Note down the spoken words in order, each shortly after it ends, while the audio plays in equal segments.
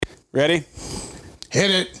Ready?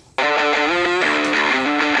 Hit it.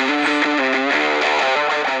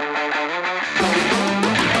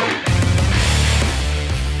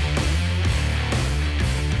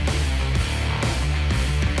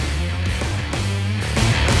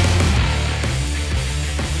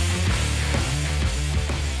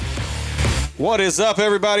 What is up,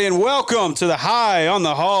 everybody, and welcome to the High on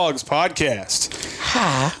the Hogs podcast.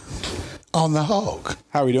 High on the hog.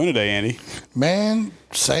 How are we doing today, Andy? Man,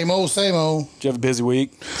 same old, same old. Did you have a busy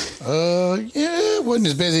week? Yeah, it wasn't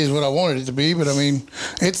as busy as what I wanted it to be, but I mean,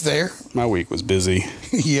 it's there. My week was busy.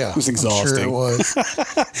 Yeah. It was exhausting. I'm sure it was.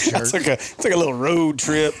 I took a little road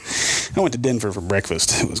trip. I went to Denver for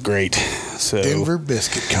breakfast. It was great. So Denver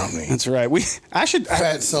Biscuit Company. That's right.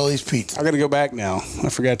 Fat Sully's Pizza. I got to go back now. I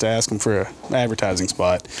forgot to ask him for an advertising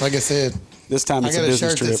spot. Like I said, This time it's I got a a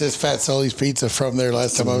business shirt trip. that says Fat Sully's Pizza from there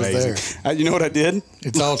last time I was there. You know what I did?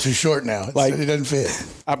 It's all too short now. It doesn't fit.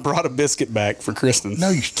 I brought a biscuit back for Kristen. No,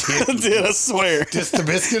 you I didn't. did, I swear. Just the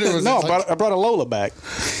biscuit? Or was No, it like... I brought a Lola back.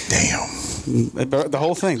 Damn. The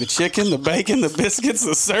whole thing. The chicken, the bacon, the biscuits,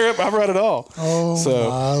 the syrup. I brought it all. Oh,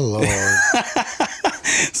 my Lord.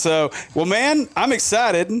 So, well, man, I'm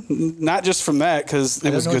excited. Not just from that, because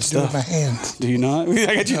it was good stuff. Do with my hands. Do you not?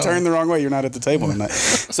 I got you turned the wrong way. You're not at the table tonight.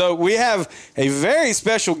 So we have a very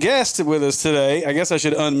special guest with us today. I guess I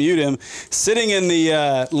should unmute him. Sitting in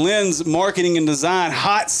the Lens Marketing and Design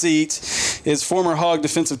hot seat is former Hog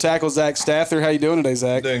defensive tackle Zach Stather. How you doing today,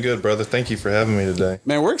 Zach? Doing good, brother. Thank you for having me today.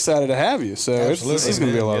 Man, we're excited to have you. So this is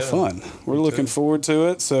going to be a lot of fun. We're looking forward to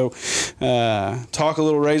it. So talk a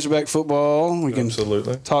little Razorback football. We can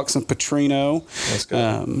talk some Petrino. Let's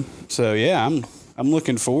go. So yeah, I'm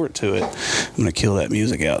looking forward to it. I'm going to kill that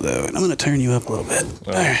music out though, and I'm going to turn you up a little bit.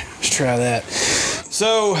 All right, let's try that.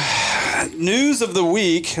 So, news of the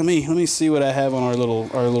week. Let me see what I have on our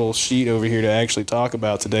little sheet over here to actually talk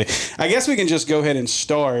about today. I guess we can just go ahead and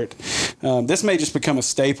start. This may just become a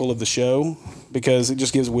staple of the show because it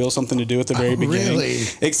just gives Will something to do at the very beginning. Really?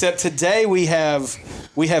 Except today we have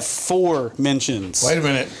 4 mentions. Wait a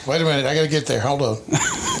minute. I got to get there. Hold on.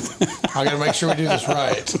 I got to make sure we do this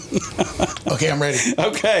right. Okay, I'm ready.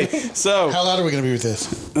 Okay, so how loud are we going to be with this?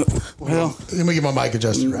 Well, let me get my mic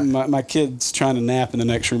adjusted right. My kid's trying to nap in the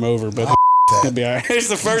next room over, but it'll be all right. Here's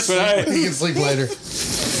the first one. He can sleep later.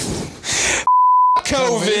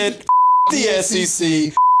 COVID, the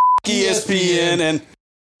SEC, ESPN, and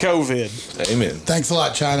COVID. Amen. Thanks a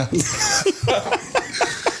lot, China.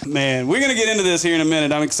 Man, we're gonna get into this here in a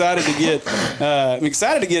minute. I'm excited to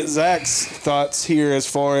get Zach's thoughts here as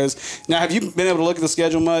far as now. Have you been able to look at the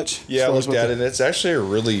schedule much? Yeah, I looked at it. It's actually a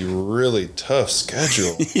really, really tough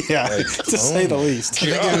schedule. Yeah, to say the least.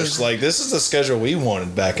 Gosh, this is the schedule we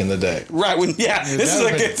wanted back in the day. Right. This is a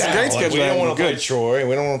great schedule. We don't want to play Troy.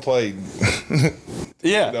 We don't want to play.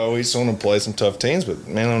 Yeah. No, we just want to play some tough teams. But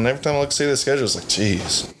man, every time I see the schedule, it's like,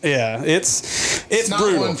 geez. Yeah, it's not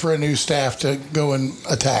brutal. one for a new staff to go and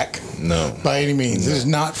attack. No, by any means. No. It is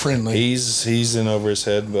not friendly. He's in over his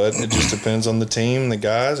head, but it just depends on the team, the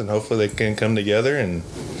guys, and hopefully they can come together. And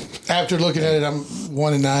after looking at it, I'm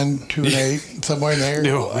 1-9, 2-8, somewhere in there.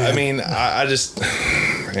 No, I mean, I just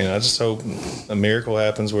hope a miracle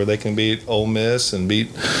happens where they can beat Ole Miss and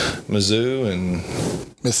beat Mizzou and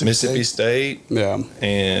Mississippi State. Yeah,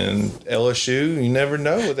 and LSU. You never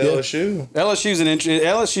know with LSU.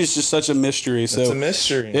 LSU's just such a mystery. So it's a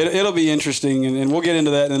mystery. It'll be interesting, and we'll get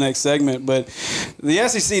into that in the next segment. But the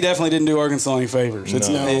SEC definitely didn't do Arkansas any favors.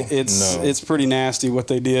 It's pretty nasty what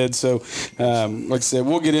they did. So, like I said,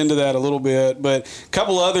 we'll get into that a little bit. But a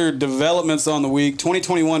couple other developments on the week: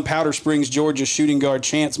 2021 Powder Springs, Georgia shooting guard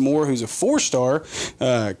Chance Moore, who's a 4-star,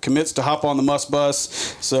 commits to hop on the Muss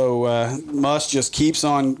bus. So Muss just keeps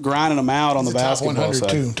on grinding them out on the basketball side.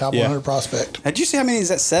 Top 100 too. Top 100 prospect. Did you see how many is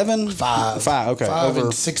that? 7? 5. 5. Okay. 5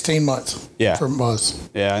 in 16 months. Yeah. For Muss.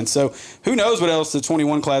 Yeah, and so who knows what else the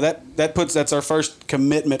 21 class that's our first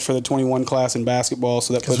commitment for the 21 class in basketball.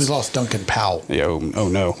 So that puts we lost Duncan Powell. Yeah. Oh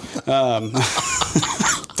no.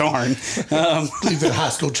 Darn. Leave that high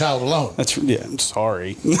school child alone. I'm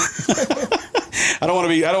sorry. I don't want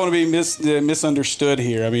to be misunderstood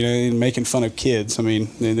here. I mean, making fun of kids. I mean,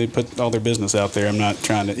 they put all their business out there. I'm not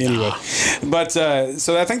trying to anyway. But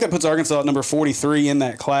so I think that puts Arkansas at number 43 in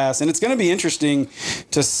that class, and it's going to be interesting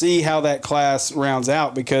to see how that class rounds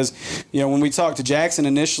out because when we talked to Jackson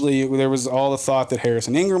initially, there was all the thought that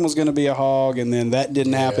Harrison Ingram was going to be a Hog, and then that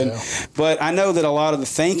didn't happen. But I know that a lot of the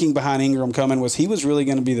thinking behind Ingram coming was he was really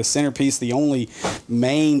going to be the centerpiece, the only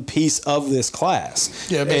main piece of this class.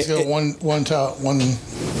 Yeah, basically one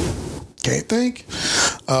can't think.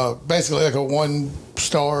 Basically like a one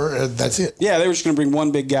superstar. That's it. Yeah, they were just going to bring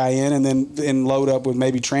one big guy in and load up with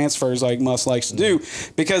maybe transfers like Muss likes to do,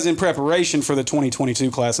 because in preparation for the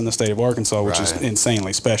 2022 class in the state of Arkansas, which is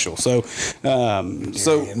insanely special. So,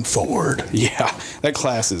 Ford. Yeah, that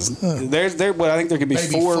class is there. Well, I think there could be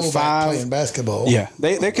Maybe 4 or 5 playing basketball. Yeah,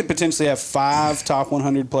 they could potentially have 5 top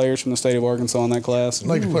 100 players from the state of Arkansas in that class. I'd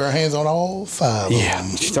like to put our hands on all 5. Yeah,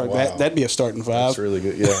 that'd be a starting 5. That's really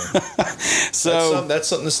good. Yeah. So that's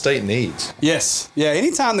something the state needs. yes, yeah.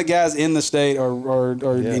 Anytime the guys in the state are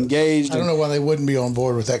engaged, I don't know why they wouldn't be on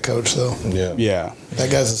board with that coach, though. Yeah. Yeah.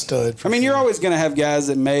 That guy's a stud. I mean, you're always going to have guys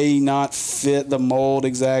that may not fit the mold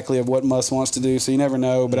exactly of what Muss wants to do, so you never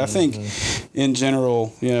know. But I think, in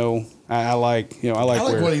general, I like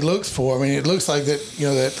what he looks for. I mean, it looks like that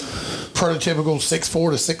that prototypical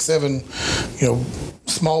 6'4" to 6'7",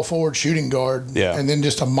 small forward shooting guard. Yeah. And then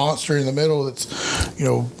just a monster in the middle that's,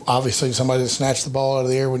 obviously somebody that snatched the ball out of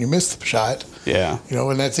the air when you missed the shot. Yeah.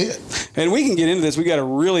 And that's it. And we can get into this. We got a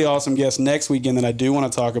really awesome guest next weekend that I do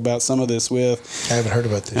want to talk about some of this with. I haven't heard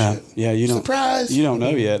about this yet. Yeah, you don't. Surprise! You don't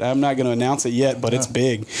know yet. I'm not going to announce it yet, but it's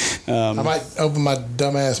big. I might open my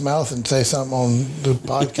dumbass mouth and say something on the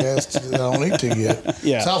podcast that I don't need to yet.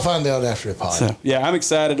 Yeah. So I'll find out after the pod. So, yeah, I'm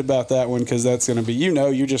excited about that one because that's going to be,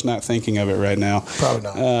 you're just not thinking of it right now. Probably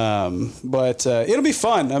not. But it'll be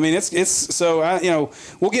fun. I mean,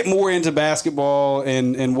 we'll get more into basketball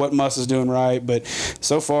and what Muss is doing right. But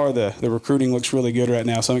so far, the recruiting looks really good right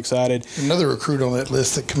now, so I'm excited. Another recruit on that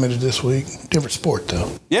list that committed this week. Different sport,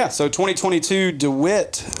 though. Yeah, so 2022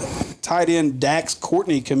 DeWitt tight end Dax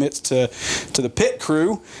Courtney commits to the Pitt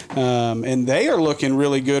Crew, and they are looking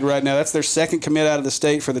really good right now. That's their second commit out of the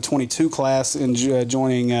state for the 22 class, and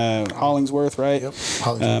joining Hollingsworth, right? Yep,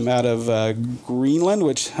 Hollingsworth. Out of Greenland,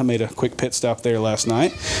 which I made a quick pit stop there last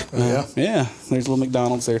night. Yeah. There's a little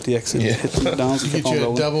McDonald's there at the exit. Yeah. Hit the McDonald's. You get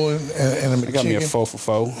you a double and a McChicken. I got me a faux.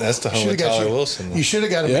 That's the home of Tyler Wilson. You should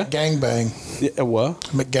have got a McGangbang. Yeah, what?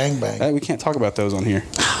 McGangbang. We can't talk about those on here.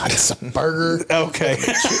 It's a burger. Okay.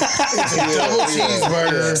 It's a double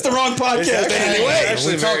cheeseburger. It's the wrong podcast anyway.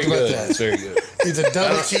 Actually, We talked very about good. that. It's very good. It's a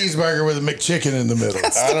double cheeseburger with a McChicken in the middle.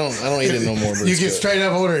 I don't eat it no more. But You it's get good. straight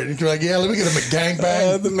up order it. And you're like, yeah, let me get a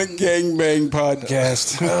McGangbang. The McGangbang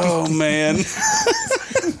podcast. Oh, man.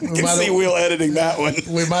 You can see Will editing that one.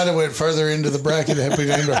 We might have went further into the bracket had we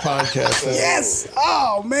named our podcast. Yes.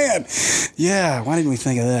 Oh, man. Yeah. Why didn't we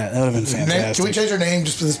think of that? That would have been fantastic. Can we change our name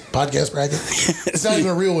just for this podcast bracket? It's not even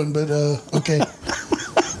a real one, but okay.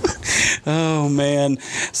 Oh man,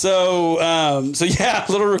 so yeah,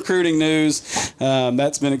 a little recruiting news.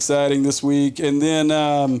 That's been exciting this week, and then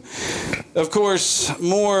of course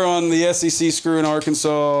more on the SEC screw in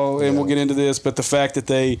Arkansas, and we'll get into this. But the fact that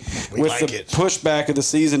the pushback of the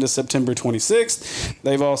season to September 26th,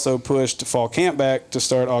 they've also pushed fall camp back to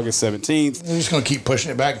start August 17th. They're just going to keep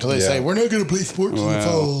pushing it back until they say we're not going to play sports in the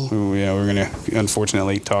fall. Yeah, we're going to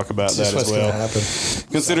unfortunately talk about that as well. Happen.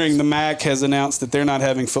 Considering the MAC has announced that they're not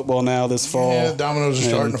having football now this fall. Yeah, dominoes are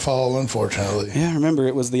starting to fall, unfortunately. Yeah, remember,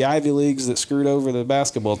 it was the Ivy Leagues that screwed over the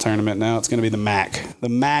basketball tournament. Now it's going to be the MAC. The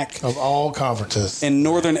MAC. Of all conferences. In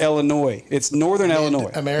Northern Illinois. It's Northern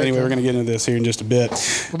Illinois. America. Anyway, we're going to get into this here in just a bit.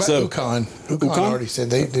 What about UConn? UConn already said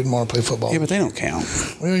they didn't want to play football. Yeah, but they don't count.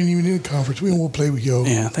 We don't even need a conference. We don't want to play with y'all.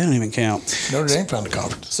 Yeah, they don't even count. Notre Dame found a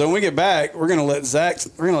conference. So when we get back, we're going to let Zach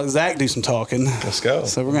do some talking. Let's go.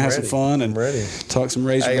 So we're going to have some fun and talk some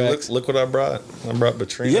Razorbacks. Hey, look what I brought. I brought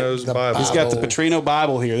Petrino's Bible. He's got the Petrino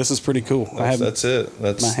Bible here. This is pretty cool. That's it.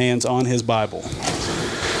 That's my hands on his Bible.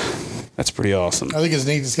 That's pretty awesome. I think it's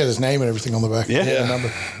neat. It's got his name and everything on the back. Yeah.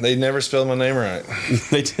 Number. They never spelled my name right.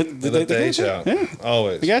 They did. They left the H out. Yeah.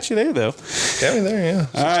 Always. We got you there, though. Got me there, yeah.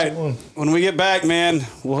 All right. When we get back, man,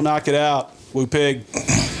 we'll knock it out. Woo pig.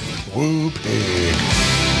 Woo pig.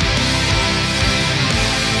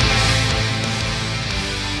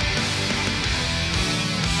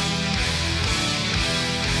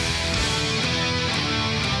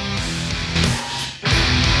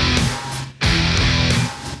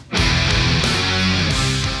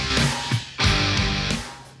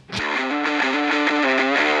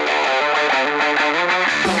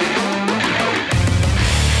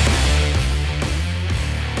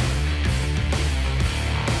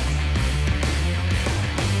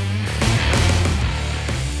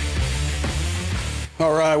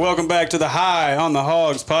 All right, welcome back to the High on the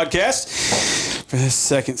Hogs podcast. For this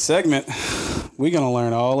second segment, we're going to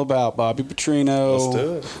learn all about Bobby Petrino. Let's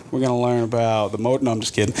do it. We're going to learn about the motor. No, I'm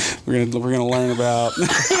just kidding. We're gonna learn about.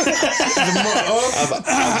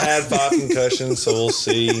 I've had 5 concussions, so we'll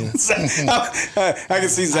see. I can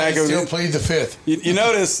see Zach. I still plead the fifth. You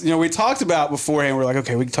notice, we talked about beforehand. We're like,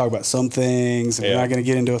 okay, we can talk about some things, and we're not going to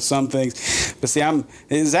get into some things. But see,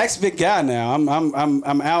 Zach's a big guy now.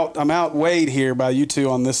 I'm outweighed here by you two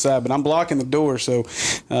on this side, but I'm blocking the door. So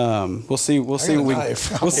we'll see. We'll see what we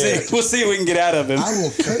can get out of him. I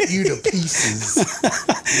will cut you to pieces.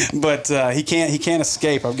 But he can't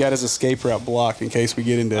escape. I've got his escape route blocked in case we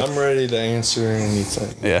get into. I'm ready to answer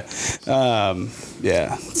anything. Yeah.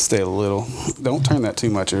 Stay a little. Don't turn that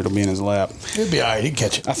too much, or it'll be in his lap. It'll be all right. He can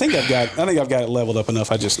catch it. I think I've got it leveled up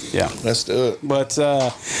enough. Let's do it. But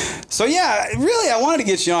really, I wanted to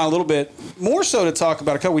get you on a little bit more so to talk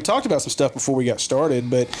about a couple. We talked about some stuff before we got started,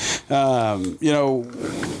 but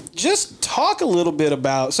just talk a little bit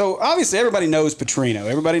about. So obviously, everybody knows Petrino.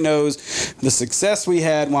 Everybody knows the success we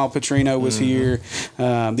had while Petrino was here.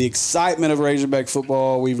 The excitement of Razorback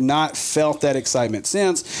football. We've not felt that excitement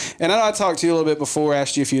since. And I know I talked to you a little bit before.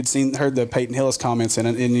 Asked you if you had heard the Peyton Hillis comments,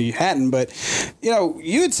 and you hadn't. But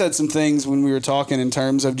you had said some things when we were talking in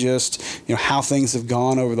terms of just how things have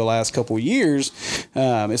gone over the last couple of years,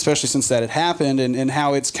 especially since that had happened, and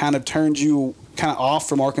how it's kind of turned you kind of off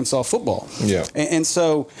from Arkansas football. Yeah. And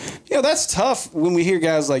so, that's tough when we hear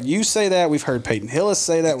guys like you say that. We've heard Peyton Hillis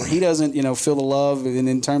say that, where he doesn't, feel the love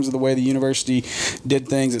in terms of the way the university did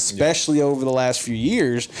things, especially over the last few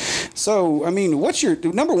years. So, I mean, what's your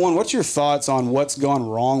thoughts on what's gone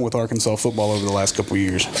wrong with Arkansas football over the last couple of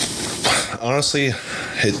years? Honestly,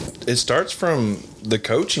 it starts from the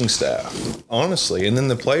coaching staff, honestly, and then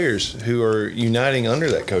the players who are uniting under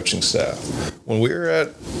that coaching staff. When we were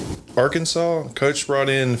at Arkansas, Coach brought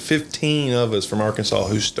in 15 of us from Arkansas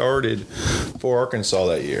who started for Arkansas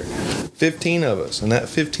that year. 15 of us, and that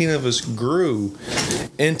 15 of us grew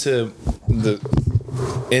into the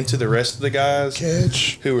rest of the guys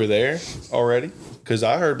who were there already. Because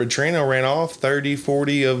I heard Petrino ran off 30,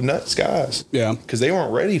 40 of nuts guys. Yeah. Because they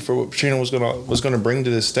weren't ready for what Petrino was going to bring to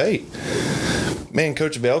the state. Man,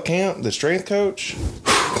 Coach Velkamp, the strength coach,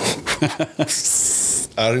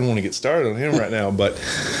 I don't even want to get started on him right now. But,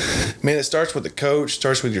 man, it starts with the coach,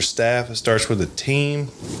 starts with your staff, it starts with the team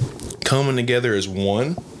coming together as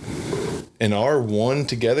one. And our one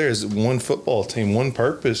together as one football team, one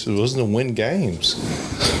purpose. It wasn't to win games.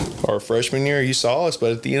 Our freshman year, you saw us,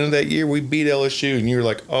 but at the end of that year, we beat LSU, and you were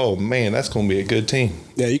like, "Oh man, that's going to be a good team."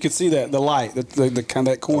 Yeah, you could see that the light, the kind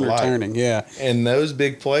of that corner turning. Yeah, and those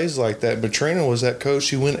big plays like that. Petrino was that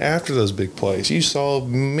coach who went after those big plays. You saw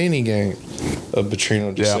many games of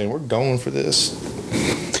Petrino just saying, "We're going for this."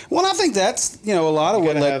 Well, I think that's a lot of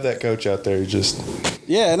what led have that coach out there who just.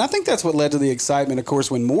 Yeah, and I think that's what led to the excitement, of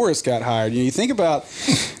course, when Morris got hired. You think about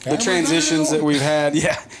the transitions that we've had.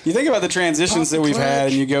 Yeah, you think about the transitions that we've had,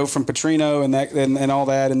 and you go from Petrino and all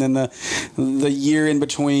that, and then the year in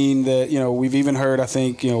between. We've even heard, I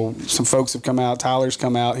think, some folks have come out. Tyler's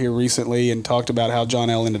come out here recently and talked about how John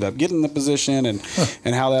L. ended up getting the position and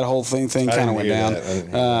how that whole thing kind of went down.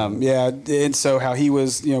 And so how he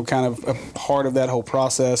was, kind of a part of that whole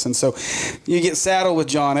process, and so you get saddled with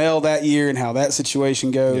John L. that year and how that situation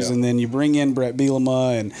goes, and then you bring in Brett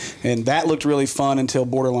Bielema, and that looked really fun until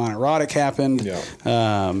borderline erotic happened.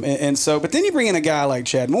 But then you bring in a guy like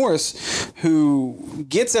Chad Morris, who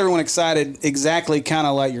gets everyone excited, exactly kind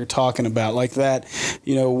of like you're talking about, like that,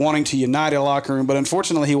 wanting to unite a locker room. But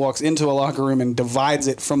unfortunately, he walks into a locker room and divides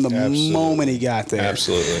it from the moment he got there.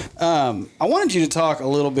 Absolutely. I wanted you to talk a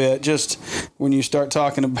little bit, just when you start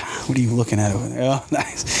talking about, what are you looking at over there? Oh,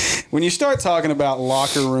 nice. When you start talking about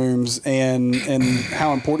locker rooms and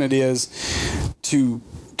how important it is to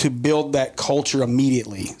build that culture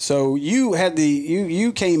immediately. So you had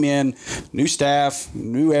you came in, new staff,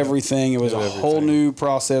 new everything. It was a whole new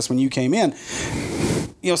process when you came in.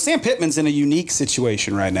 Sam Pittman's in a unique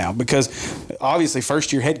situation right now because obviously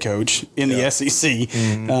first-year head coach in the SEC,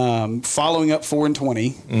 following up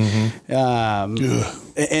 4-20.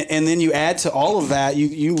 And then you add to all of that,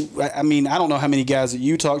 I don't know how many guys that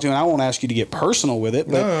you talk to, and I won't ask you to get personal with it.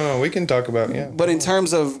 But, no, we can talk about, But in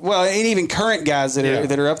terms of, and even current guys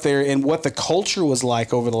that are up there and what the culture was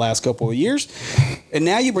like over the last couple of years, and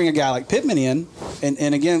now you bring a guy like Pittman in,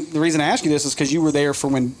 and again, the reason I ask you this is because you were there for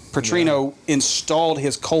when Petrino installed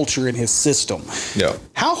his culture in his system. Yeah.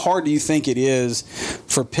 How hard do you think it is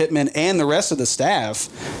for Pittman and the rest of the staff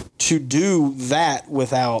to do that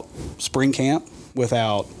without spring camp,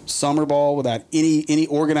 without summer ball, without any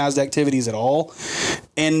organized activities at all?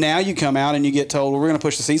 And now you come out and you get told, well, we're going to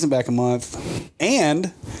push the season back a month,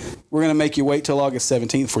 and we're going to make you wait till August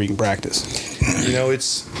 17th before you can practice.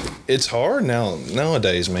 it's hard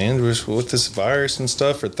nowadays, man. With this virus and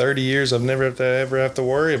stuff, for 30 years, I've never ever have to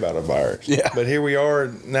worry about a virus. Yeah. But here we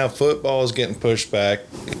are now. Football is getting pushed back.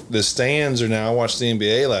 The stands are now. I watched the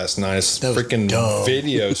NBA last night. It's That was freaking dumb.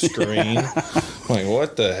 video screen. Like,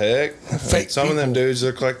 what the heck? Fake Some of them people. dudes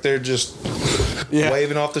look like they're just Yeah.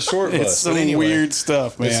 waving off the short bus. It's some But anyway, weird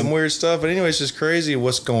stuff, man. It's some weird stuff. But anyway, it's just crazy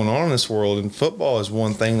what's going on in this world. And football is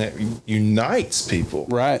one thing that unites people.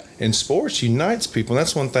 Right. And sports unites people. And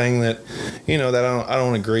that's one thing that, that I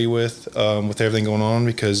don't agree with everything going on,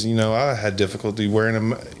 because, I had difficulty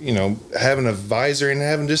wearing having a visor and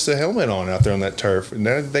having just a helmet on out there on that turf. And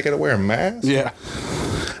now they got to wear a mask. Yeah.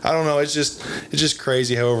 I don't know. It's just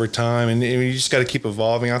crazy how over time, and you just got to keep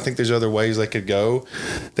evolving. I think there's other ways they could go.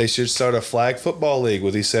 They should start a flag football league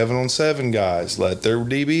with these 7-on-7 guys. Let their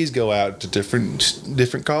DBs go out to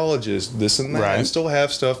different colleges, this and that, Right. and still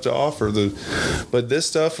have stuff to offer. But this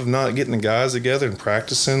stuff of not getting the guys together and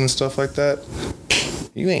practicing and stuff like that,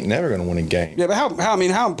 you ain't never going to win a game. Yeah, but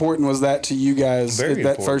how important was that to you guys? Very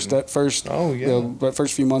that important. first Oh, yeah. that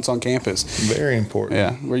first few months on campus. Very important.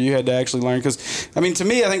 Yeah, where you had to actually learn. Because, to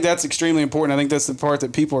me, I think that's extremely important. I think that's the part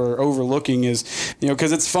that people are overlooking is,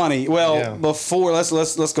 because it's funny. Well, Yeah. before,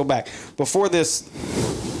 let's go back. Before this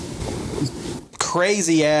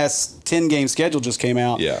crazy-ass 10-game schedule just came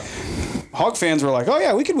out, Yeah. Hog fans were like, "Oh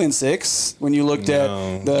yeah, we could win 6." When you looked at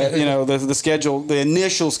the schedule, the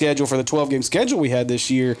initial schedule for the 12-game schedule we had this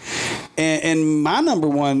year, and my number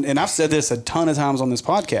one, and I've said this a ton of times on this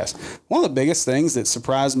podcast, one of the biggest things that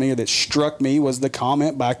surprised me or that struck me was the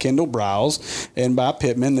comment by Kendall Briles and by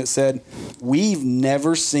Pittman that said, "We've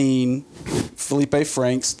never seen Felipe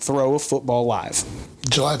Franks throw a football live."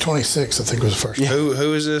 July 26th, I think was the first. Yeah.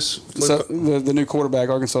 Who is this? So the new quarterback,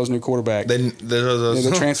 Arkansas's new quarterback, They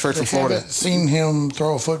transferred from They Florida. haven't seen him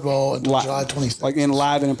throw a football until July 26th. Like in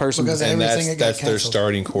live and in person. Because and everything that got that's their canceled.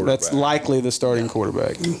 starting quarterback. That's likely the starting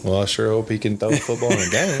quarterback. Well, I sure hope he can throw football in a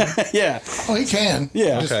game. Yeah, Oh, he can.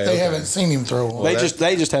 Yeah. Just, Okay, they okay. haven't seen him throw one. they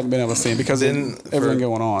just haven't been able to see him because of Then everything for-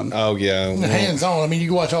 going on. Oh yeah, well, Hands on. I mean, you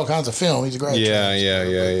can watch all kinds of film. He's a great.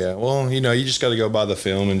 yeah. Well, you just got to go by the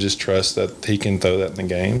film and just trust that he can throw that in the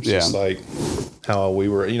games. Yeah. Just like how we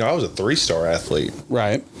were. I was a 3-star athlete.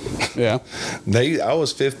 Right. Yeah. I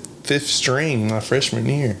was fifth string my freshman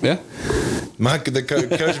year. Yeah. Coach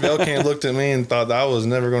Belkamp looked at me and thought that I was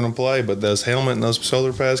never going to play, but those helmet and those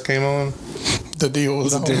shoulder pads came on. The deal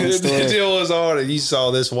was on. different story. The deal was on, and you saw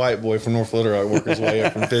this white boy from North Little Rock work his way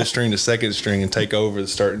up from 5th string to 2nd string and take over the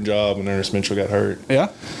starting job when Ernest Mitchell got hurt. Yeah.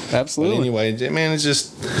 But Absolutely. anyway, man, it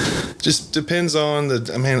just depends on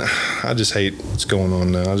the. I mean, I just hate what's going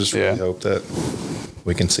on now. I just really hope that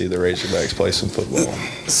we can see the Razorbacks play some football.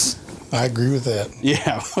 I agree with that.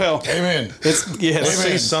 Yeah. Well, Amen. it's Let's see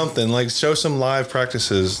Amen. something, like show some live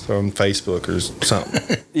practices on Facebook or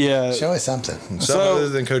something. yeah. Show us something. Something other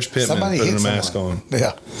than Coach Pittman Somebody putting a hit mask someone. on.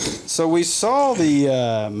 Yeah. So we saw the.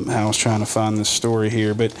 I was trying to find this story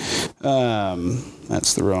here, but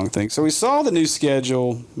that's the wrong thing. So we saw the new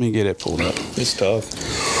schedule. Let me get it pulled up. It's tough.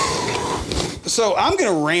 So I'm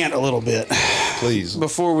going to rant a little bit Please.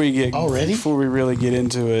 before we really get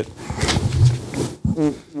into it.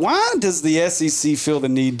 Why does the SEC feel the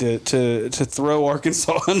need to throw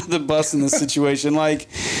Arkansas under the bus in this situation? Like,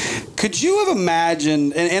 could you have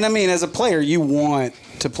imagined? And I mean, as a player, you want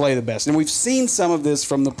to play the best, and we've seen some of this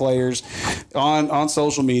from the players on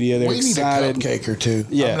social media. They're We need excited. a cupcake or two.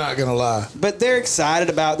 Yeah. I'm not going to lie. But they're excited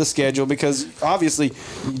about the schedule because obviously,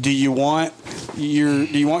 do you want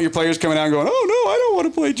your players coming out and going, "Oh no, I don't want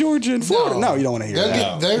to play Georgia and Florida"? No, you don't want to hear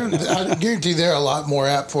that. I guarantee they're a lot more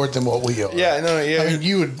apt for it than what we are. Yeah, no, yeah. I mean,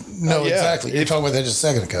 you would know Yeah. exactly. You're talking about that just a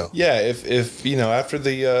second ago. Yeah, if after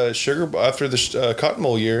the Cotton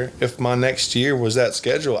Bowl year, if my next year was that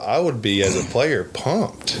schedule, I would be as a player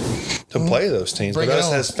pumped to play those teams. Bring but it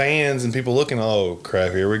us on. as fans and people looking, oh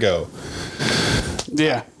crap, here we go.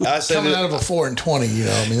 Yeah. I said Coming it- out of a 4-20,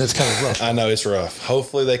 I mean, that's kind of rough. I know it's rough.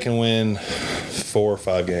 Hopefully they can win 4 or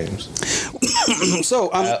 5 games. So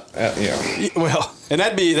Yeah. well, and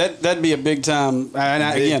that'd be a big time.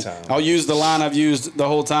 And Big again, time. I'll use the line I've used the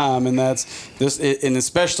whole time, and that's this. And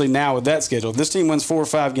especially now with that schedule, if this team wins 4 or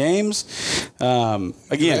 5 games, again,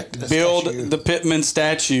 Correct. A build statue. the Pittman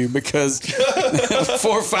statue because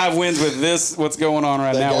 4 or 5 wins with this, what's going on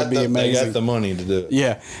right now would be They amazing. got the money to do it.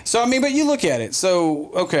 Yeah. So, I mean, but you look at it.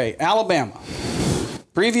 So, okay, Alabama.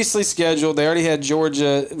 Previously scheduled, they already had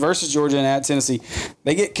Georgia versus Georgia and at Tennessee.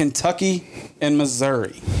 They get Kentucky and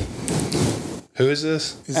Missouri. Who is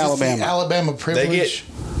this? Is this Alabama. the Alabama privilege?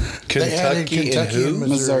 They added Kentucky and Kentucky and who?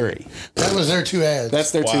 Missouri. That was their 2 ads.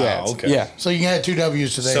 That's their 2 Wow, ads. okay. Yeah. so you can add 2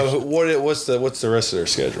 W's to theirs. So what's the rest of their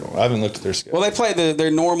schedule? I haven't looked at their schedule. Well, they play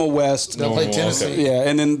their normal West. They'll play Normal, Tennessee. okay. Yeah,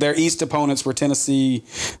 and then their East opponents were Tennessee,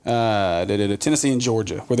 Tennessee and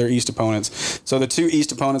Georgia were their East opponents. So the 2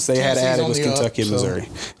 East opponents they had Tennessee's added on was the Kentucky up, and so- Missouri.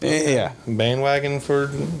 Yeah. Bandwagon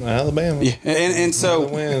for Alabama. Yeah, and so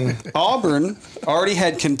Win. Auburn already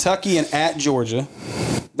had Kentucky and at Georgia.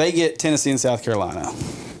 They get Tennessee and South Carolina.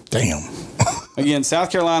 Damn. Again, South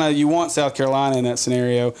Carolina, you want South Carolina in that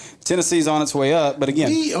scenario. Tennessee's on its way up, but again,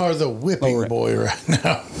 We are the whipping Lower it. boy right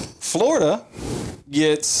now. Florida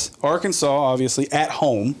gets Arkansas, obviously, at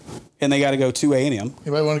home, and they got to go to A&M.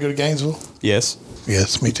 Anybody want to go to Gainesville? Yes.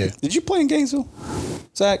 Yes, me too. Did you play in Gainesville,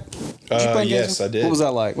 Zach? Did you play in Yes, Gainesville? I did. What was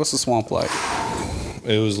that like? What's the swamp like?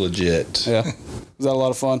 It was legit. Yeah. Was that a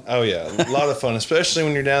lot of fun? Oh yeah, a lot of fun, especially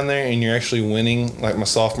when you're down there and you're actually winning. Like my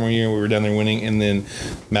sophomore year, we were down there winning, and then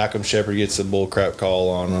Malcolm Shepard gets a bull crap call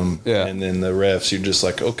on them. Yeah. And then the refs, you're just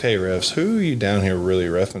like, okay, refs, who are you down here really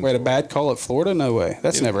reffing? Wait, a for? bad call at Florida? No way.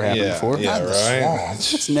 That's never happened yeah, before. yeah. Not the right. swamp.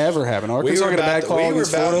 That's never happened. Arkansas were get a bad about to- call we were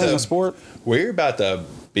against about Florida in to- a sport? We're about to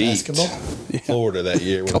beat Basketball? Florida that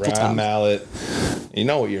year with Couple Ryan times. Mallett. You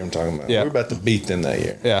know what year I'm talking about? Yeah. We're about to beat them that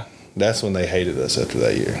year. Yeah. That's when they hated us after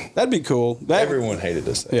that year. That'd be cool. Everyone hated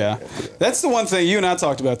us. That Yeah. year after that. That's the one thing you and I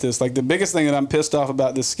talked about this. Like the biggest thing that I'm pissed off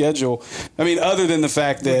about this schedule, I mean, other than the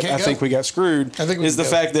fact that can't I go. think we got screwed, I think we is the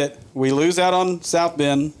can go. fact that we lose out on South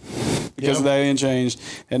Bend because of the alien change.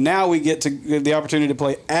 And now we get to the opportunity to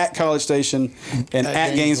play at College Station and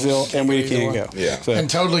at Gainesville, and we can't go. Yeah. So, And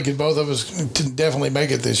totally could both of us to definitely make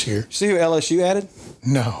it this year. see who LSU added?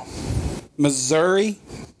 No. Missouri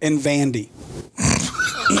and Vandy.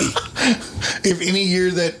 If any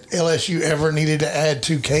year that LSU ever needed to add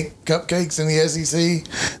 2 cupcakes in the SEC,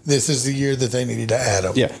 this is the year that they needed to add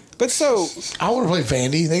them. Yeah. But so I want to play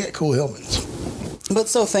Vandy. They got cool helmets.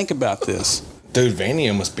 think about this. Dude, Vandy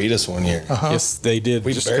almost beat us one year. Yes, they did.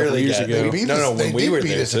 We just a couple barely years got ago. there. Beat No, us. no, when They we did were beat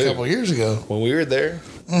there, us too. a couple years ago. When we were there,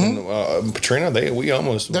 Petrino, we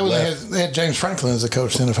almost That was left. they had James Franklin as a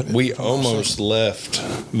coach. Then, if I didn't- We almost left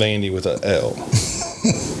Vandy with an L.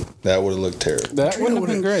 That would have looked terrible. That Petrino wouldn't have would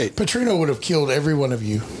been great. Petrino would have killed every one of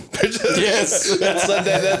you. Yes.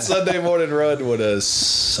 that Sunday morning run would have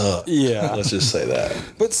sucked. Yeah. Let's just say that.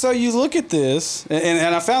 But so you look at this,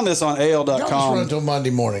 and I found this on Y'all just run AL.com. until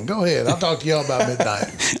Monday morning. Go ahead. I'll talk to y'all about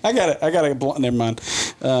midnight. I got it. Never mind.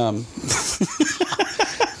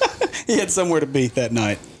 He had somewhere to be that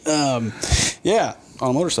night. Yeah,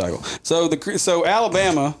 on a motorcycle. So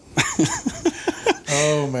Alabama,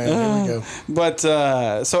 Oh man, here we go. but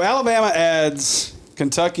so Alabama adds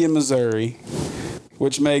Kentucky and Missouri,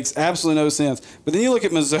 which makes absolutely no sense. But then you look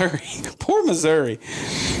at Missouri, poor Missouri.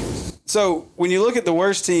 So when you look at the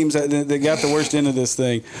worst teams that got the worst end of this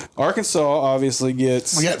thing, Arkansas obviously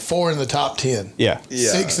gets We got 4 in the top 10. yeah.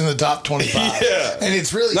 6 in the top 25. Yeah. And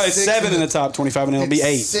it's really No, it's 6 7 in the top 25, and it'll be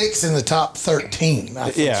 8. 6 in the top 13. I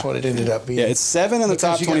think Yeah. that's what it ended up being. Yeah, it's 7 in the Because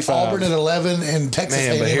top you got 25. Auburn at 11 and Texas Man,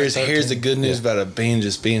 A&M but at here's 13. the good news about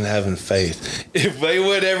being having faith. If they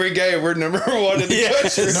win every game, we're number 1 in the Yeah.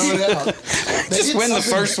 country. No doubt. They Just did win the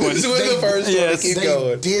something- first one. Just win the first one. Yes. Keep They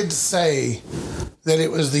going. did say that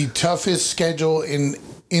it was the toughest schedule in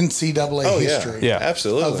NCAA Oh, history Yeah.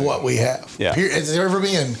 Absolutely. of what we have. Yeah. It's ever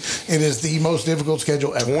been. It is the most difficult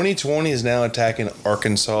schedule ever. 2020 is now attacking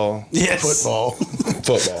Arkansas Yes. Football.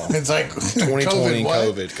 football. It's like 2020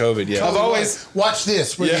 COVID, yeah. I've always- watch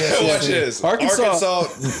this. yeah, watch this. Arkansas-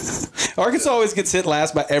 Arkansas always gets hit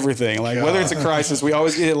last by everything. Like whether it's a crisis, we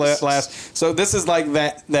always get hit last. So this is like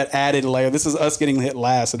that added layer. This is us getting hit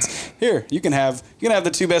last. It's here. You can have the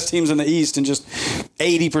 2 best teams in the East and just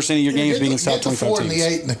 80% of your games being against top Get the 25 4 and the teams.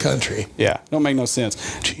 8 in the country. Yeah, don't make no sense.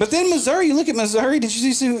 But then Missouri, you look at Missouri. Did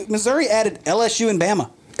you see Missouri added LSU and Bama?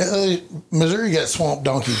 Missouri got swamp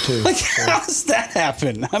donkey too. Like how does that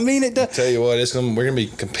happen? I mean, it does. Tell you what, we're gonna be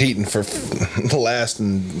competing for the last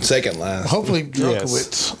and second last. Hopefully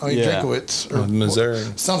Yes. Drinkowitz or Missouri.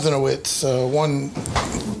 something-owitz. One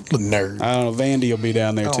nerd. I don't know. Vandy will be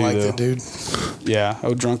down there I don't too, like though. that dude. Yeah.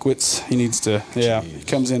 Oh, Drunkwitz. He needs to. Yeah. He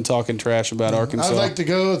comes in talking trash about Arkansas. I'd like to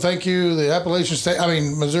go. Thank you, the Appalachian State.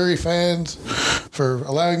 Missouri fans, for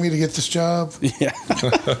allowing me to get this job. Yeah.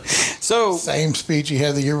 So Same speech he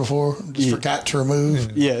had the year before. Just Yeah. forgot to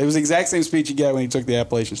remove. yeah, it was the exact same speech he got when he took the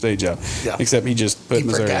Appalachian State job. Yeah. Except he just put He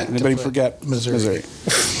Missouri. forgot to But he put forgot Missouri.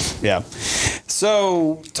 Yeah.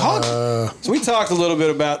 So so we talked a little bit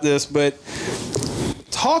about this, but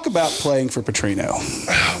talk about playing for Petrino.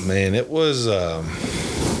 Oh man, it was.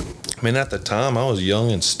 At the time I was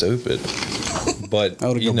young and stupid, but I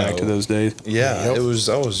would you go back know, to those days. Yeah, Yep.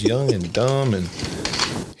 I was young and dumb, and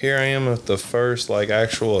here I am with the first like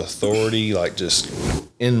actual authority, like just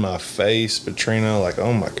in my face, Petrino. Like,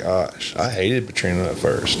 oh my gosh, I hated Petrino at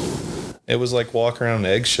first. It was like walking around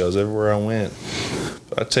in eggshells everywhere I went.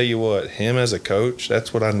 But I tell you what, him as a coach,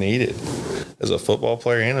 that's what I needed as a football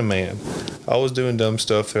player and a man. I was doing dumb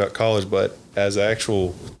stuff throughout college, but as an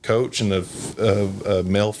actual coach and a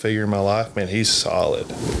male figure in my life, man, he's solid.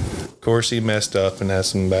 Of course, he messed up and had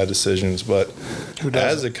some bad decisions, but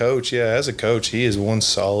as a coach, he is one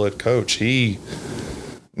solid coach. His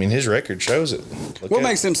record shows it. What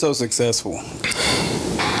makes him so successful?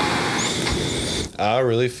 I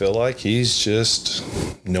really feel like he's just,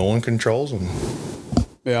 no one controls him.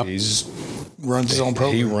 Yeah. Runs his own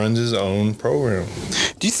program. He runs his own program.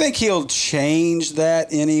 Do you think he'll change that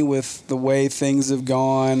any with the way things have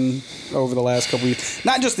gone over the last couple of years?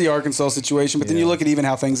 Not just the Arkansas situation, but then you look at even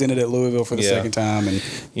how things ended at Louisville for the second time. And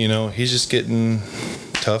he's just getting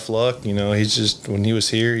tough luck. He's just, when he was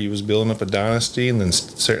here, he was building up a dynasty, and then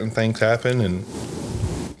certain things happened and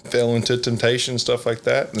fell into temptation, stuff like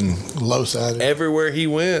that. And low-sided. Everywhere he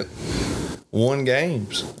went, won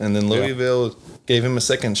games. And then Louisville gave him a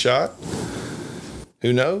second shot.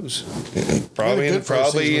 Who knows? Probably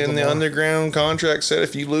in the underground contract said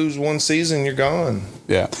if you lose one season, you're gone.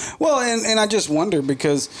 Yeah. Well, and I just wonder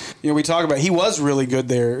because, we talk about he was really good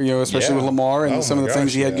there, especially with Lamar and some of the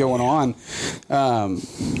things he had going on.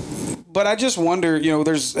 But I just wonder,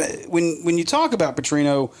 there's when you talk about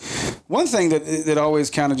Petrino, one thing that always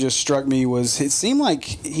kind of just struck me was it seemed like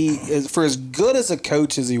he, for as good as a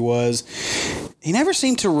coach as he was, he never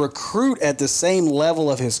seemed to recruit at the same level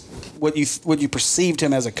of his what you perceived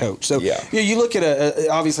him as a coach. So you look at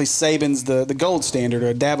obviously Saban's the gold standard,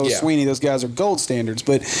 or Dabo Swinney, those guys are gold standards.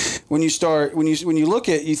 But when you look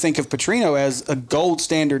at, you think of Petrino as a gold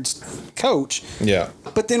standard coach. Yeah.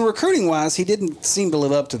 But then recruiting wise, he didn't seem to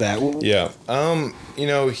live up to that. Yeah.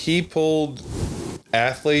 He pulled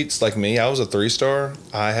athletes like me. I was a 3-star.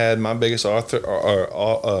 I had my biggest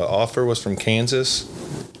offer was from Kansas,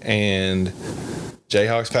 and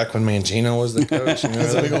Jayhawks back when Mangino was the coach.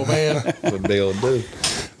 That's a big old man. A big old dude.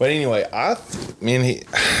 But anyway,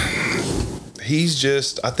 he's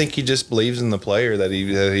just, I think he just believes in the player that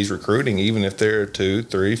he's recruiting, even if they're 2,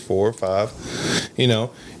 3, 4, 5.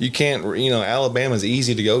 You can't, Alabama's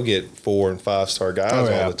easy to go get 4 and 5-star guys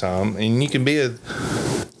all the time. And you can be a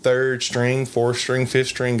 3rd string, 4th string, 5th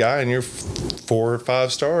string guy, and you're 4 or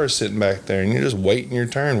 5 stars sitting back there, and you're just waiting your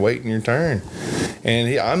turn.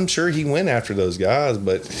 And I'm sure he went after those guys,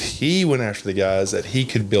 but he went after the guys that he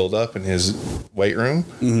could build up in his weight room,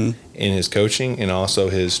 in his coaching, and also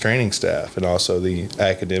his training staff, and also the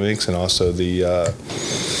academics, and also the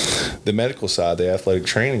medical side, the athletic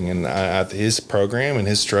training, and his program and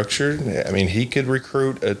his structure. He could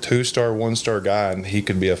recruit a 2-star, 1-star guy, and he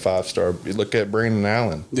could be a 5-star. Look at Brandon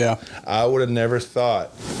Allen. Yeah, I would have never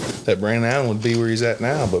thought that Brandon Allen would be where he's at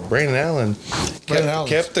now, but Brandon Allen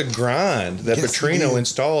kept the grind that Petrino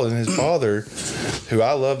installed in his father, who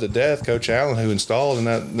I love to death, Coach Allen, who installed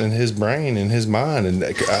in his brain and his mind. And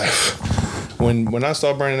when I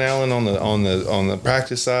saw Brandon Allen on the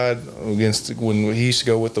practice side when he used to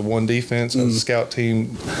go with the 1 defense on the scout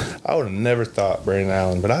team, I would have never thought Brandon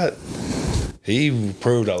Allen, but he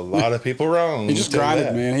proved a lot of people wrong. He just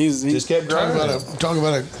grinded, man. He just kept grinding. Talk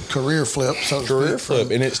about a career flip.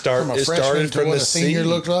 And it started from what the a senior seed.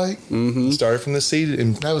 looked like. Mm-hmm. Started from the seed,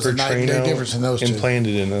 and that was a night and day difference in those two.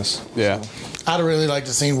 Implanted in us. Yeah. I'd have really liked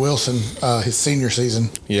to see Wilson his senior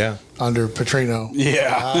season. Yeah. Under Petrino.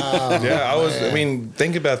 Yeah.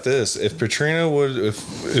 Think about this. If Petrino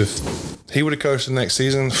if he would have coached the next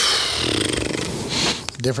season,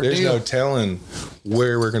 different deal. There's no telling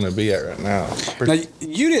where we're going to be at right now. Now,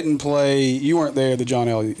 you didn't play. You weren't there the John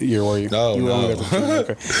L. year, were you? No, you were only there for 2 years.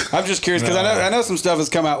 Okay. I'm just curious because I know some stuff has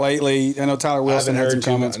come out lately. I know Tyler Wilson had some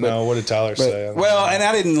comments. No, what did Tyler say? Well, and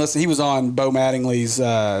I didn't listen. He was on Bo Mattingly's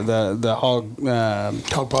the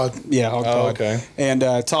Hog Pod. Yeah, Hog Pod. Okay.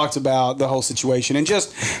 And talked about the whole situation and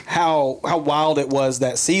just how wild it was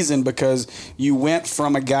that season because you went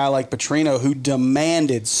from a guy like Petrino who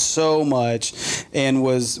demanded so much and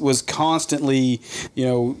was constantly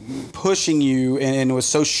pushing you and was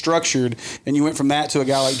so structured, and you went from that to a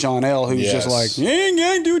guy like John L. who's just like,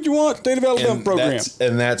 do what you want, state of Alabama program.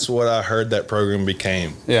 That's what I heard that program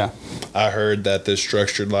became. Yeah. I heard that the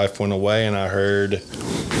structured life went away, and I heard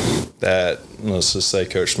that, let's just say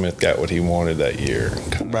Coach Smith got what he wanted that year.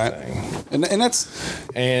 Kind of thing. And that's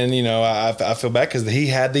And I feel bad because he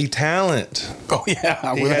had the talent. oh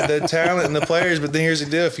yeah, He had the talent and the players, but then here's the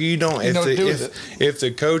deal: if you don't, if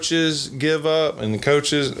the coaches give up and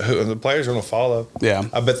the players are going to follow. Yeah.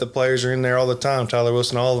 I bet the players are in there all the time. Tyler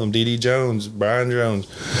Wilson, all of them. D.D. Jones, Brian Jones,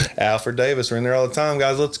 Alfred Davis are in there all the time.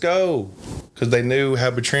 Guys, let's go, because they knew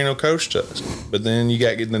how Petrino coached us. But then you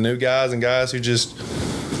got getting the new guys and guys who just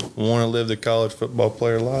want to live the college football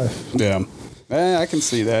player life. yeah. I can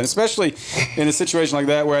see that, especially in a situation like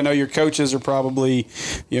that where I know your coaches are probably,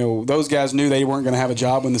 those guys knew they weren't going to have a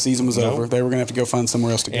job when the season was over. They were going to have to go find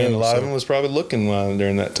somewhere else to go. And a lot of them was probably looking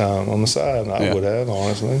during that time on the side. I would have,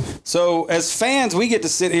 honestly. So as fans, we get to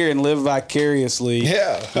sit here and live vicariously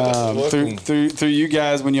through you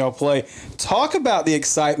guys when y'all play. Talk about the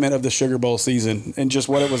excitement of the Sugar Bowl season and just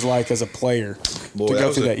what it was like as a player to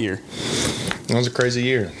go through that year. That was a crazy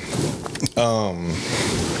year.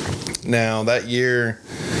 Now that year,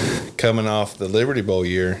 coming off the Liberty Bowl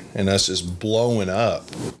year, and us just blowing up.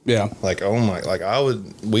 Yeah. Like, oh my! Like a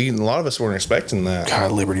lot of us weren't expecting that.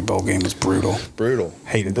 God, Liberty Bowl game was brutal.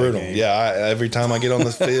 Hated that game. Yeah. Every time I get on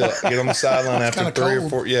the field, get on the sideline after 3 or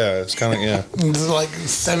 4. Yeah, it's kind of It's like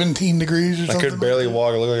 17 degrees or something. I could barely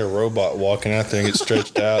walk. I look like a robot walking out there and get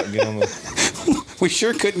stretched out and get on the. We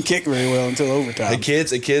sure couldn't kick very well until overtime. The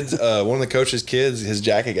kids, one of the coach's kids, his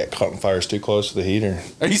jacket got caught on fire. It's too close to the heater.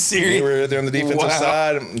 Are you serious? We were there on the defensive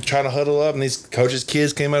side trying to huddle up, and these coaches'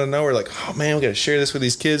 kids came out of nowhere like, oh man, we got to share this with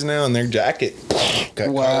these kids now, and their jacket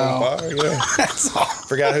got caught on fire. Yeah. That's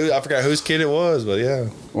awesome. I forgot whose kid it was, but yeah.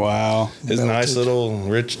 Wow. His nice little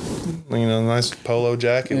rich, nice polo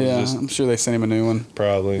jacket. Yeah, was just I'm sure they sent him a new one.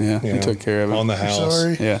 probably. Yeah, he took care of it. On the house.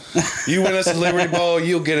 Sorry. Yeah. You win us a Liberty Bowl,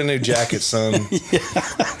 you'll get a new jacket, son.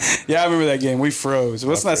 Yeah, I remember that game. We froze.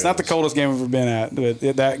 It's not the coldest game we've ever been at, but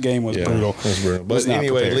that game was brutal. It was brutal. But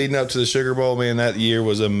anyway, leading up to the Sugar Bowl, man, that year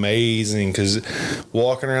was amazing because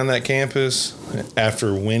walking around that campus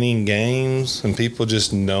after winning games and people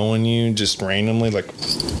just knowing you just randomly, like,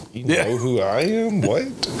 you know who I am? What?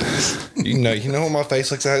 You know what my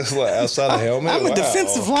face looks like outside the helmet? I'm a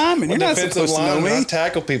defensive lineman. You're not supposed to know me. I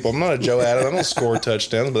tackle people. I'm not a Joe Adams. I don't score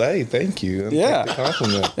touchdowns, but hey, thank you. Yeah. Take the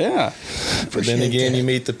compliment. Yeah. But then again, you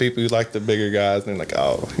meet the people who like the bigger guys, and they're like,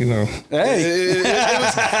 oh, Hey.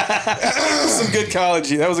 Some good college.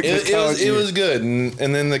 That was a good college year. It was good. And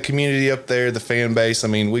then the community up there, the fan base. I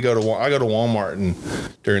mean, I go to Walmart and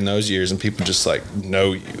during those years, and people just like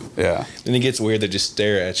know you. Yeah. Then it gets weird. They just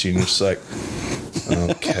stare at you and you're just like,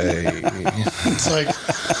 okay. It's like,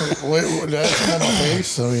 wait, that's on my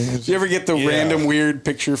face. I mean, Do you ever get the random weird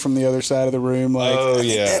picture from the other side of the room? Like, oh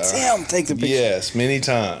yeah, that's him. Take the picture. Yes, many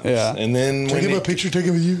times. Yeah. And then can I get a picture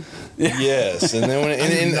taken with you? Yes, and then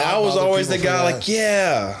and I was always the guy like,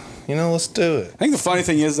 yeah, let's do it. I think the funny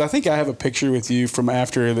thing is, I think I have a picture with you from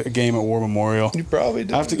after the game at War Memorial. You probably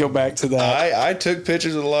do. I have to go back to that. I took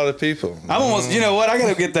pictures with a lot of people. I'm almost, you know what? I got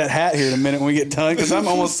to get that hat here in a minute when we get done because I'm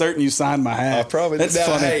almost certain you signed my hat. I probably did. That's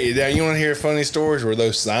funny. Hey, now you want to hear funny stories where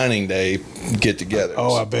those signing day get-togethers?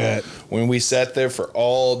 Oh, I bet. When we sat there for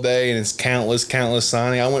all day and it's countless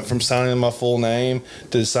signing, I went from signing my full name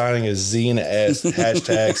to signing a Z and a S,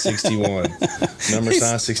 hashtag 61, number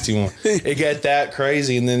sign 61. It got that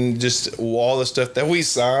crazy, and then just all the stuff that we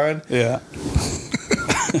signed. Yeah.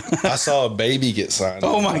 I saw a baby get signed.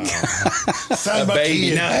 Oh my God. Signed A by baby.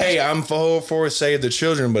 kid. Now, hey, I'm for Save the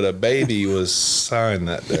Children, but a baby was signed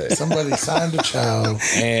that day. Somebody signed a child.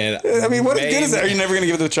 And I mean, what good is that? Are you never going to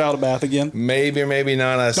give the child a bath again? Maybe or maybe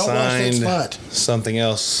not. I Don't wash that signed spot. something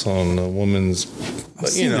else on a woman's. But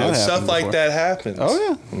seen that happen stuff like before. that happens.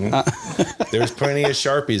 Oh yeah. There was plenty of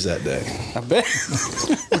Sharpies that day. I bet.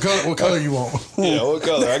 What color you want? Yeah, what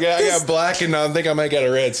color? I got black, and I think I might got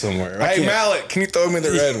a red somewhere. Hey, can't- Mallet, can you throw me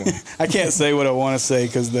the red one? I can't say what I want to say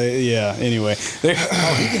because anyway.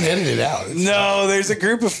 Oh, he can edit it out. There's a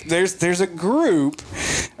group of there's a group.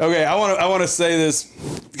 Okay, I want to say this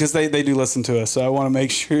because they do listen to us, so I want to make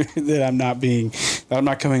sure that I'm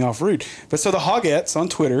not coming off rude. But so the Hogettes on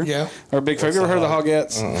Twitter, are big. Have you ever heard of the Hogettes?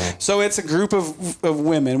 So it's a group of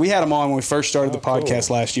women. We had them on when we first started the podcast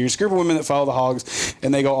last year. It's a group of women that follow the Hogs,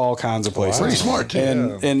 and they go all kinds of places. Pretty smart too.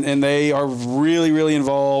 And they are really, really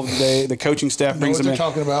involved. The coaching staff Know brings what them they're in.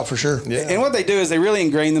 talking about for sure. Yeah. And what they do is they really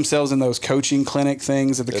ingrain themselves in those coaching clinic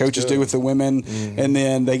things that the coaches do with the women, and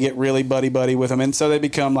then they get really buddy with them, and so they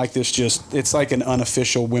become like this. It's like an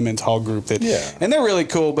unofficial women's hog group and they're really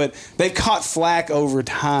cool. But they've caught flack over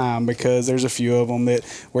time because there's a few of them that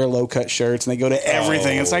wear low cut shirts and they go to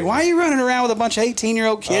everything. It's like, why are you running around with a bunch of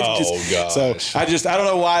 18-year-old kids? Gosh. So I don't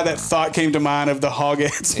know why that thought came to mind of the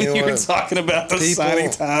Hogettes when you were talking about the signing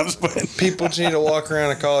times. But people just need to walk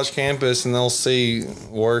around a college campus and they'll see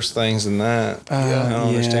worse things than that. I don't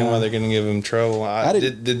understand why they're going to give them trouble.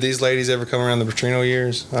 Did these ladies ever come around the Petrino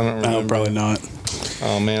years? I don't remember. No, probably not.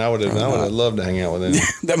 Oh man, I would have loved to hang out with them.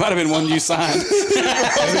 That might have been one you signed.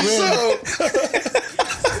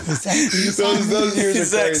 Those years are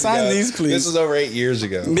Zach, crazy. sign guys. these, please. This was over 8 years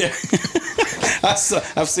ago. Yeah.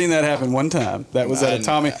 I've seen that happen one time. That was at a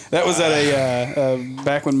Tommy. That was at a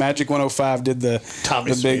back when Magic 105 did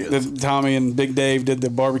Tommy and Big Dave did the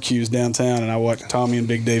barbecues downtown, and I watched Tommy and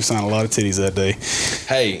Big Dave sign a lot of titties that day.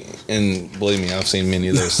 Hey, and believe me, I've seen many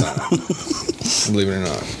of those signs. Believe it or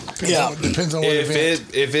not. Depends on what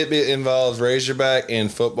event. If it involves Razorback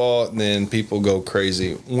and football, then people go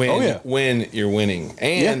crazy when you're winning,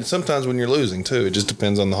 and sometimes when you're losing too. It just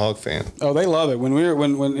depends on the Hog fan. Oh, they love it when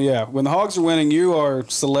the Hogs are winning. You are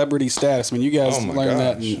celebrity status. I mean, you guys learned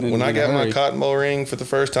that. When I got my Cotton Bowl ring for the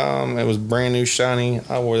first time, it was brand new, shiny.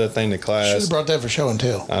 I wore that thing to class. Should have brought that for show and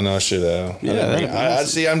tell. I know I should have. Yeah, I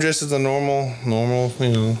see. I'm dressed as a normal.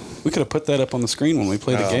 We could have put that up on the screen when we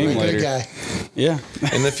play the game later. Good guy. Yeah.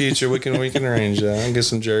 In the future, we can arrange that. I'll get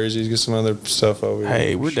some jerseys, get some other stuff over here.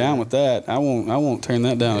 Hey, we're down with that. I won't turn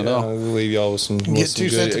that down at all. I'll leave y'all with some. Get two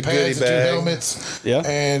sets of pads and 2 helmets. Yeah.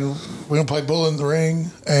 And we're gonna play Bull in the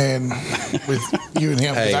Ring, and with you and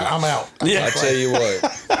him. Hey. I'm out. Yeah. I tell you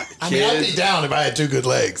what. I mean, I'd be down if I had 2 good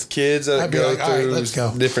legs. Kids that go like, all right, let's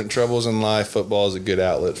go. through different troubles in life, football is a good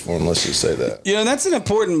outlet for them. Let's just say that. You know, that's an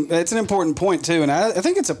important point too, and I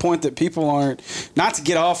think it's a point that people aren't, not to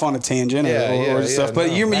get off on a tangent or stuff,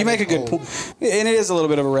 but you make a good point, and it is a little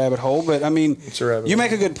bit of a rabbit hole. But I mean, you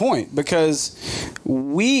make a good point because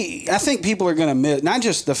I think people are going to miss not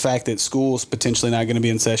just the fact that school's potentially not going to be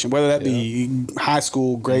in session, whether that be high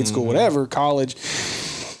school, grade school, whatever, college.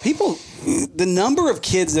 People, the number of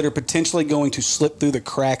kids that are potentially going to slip through the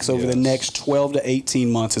cracks over the next 12 to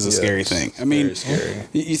 18 months is a scary thing. I mean,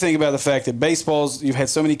 you think about the fact that you've had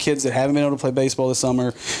so many kids that haven't been able to play baseball this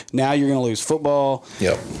summer. Now you're going to lose football.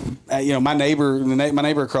 Yep. My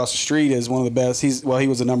neighbor across the street is one of the best. He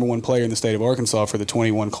was the number 1 player in the state of Arkansas for the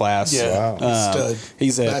 21 class. Yeah. Wow. Stud.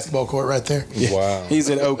 He's at basketball court right there. Yeah, wow. He's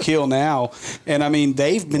at Oak Hill now, and I mean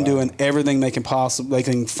they've been doing everything they can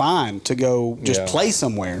find to go just play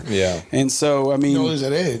somewhere. Yeah. And so I mean, You don't lose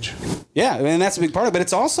that edge. yeah, and that's a big part of it. But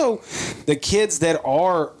it's also the kids that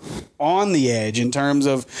are on the edge in terms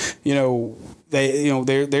of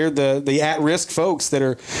they're the at-risk folks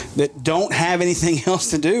that don't have anything else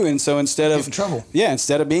to do, and so instead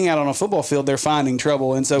of being out on a football field, they're finding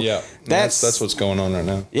trouble, and so that's what's going on right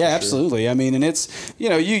now. Yeah, absolutely. I mean, and it's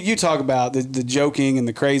you talk about the joking and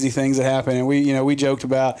the crazy things that happen, and we joked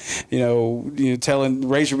about telling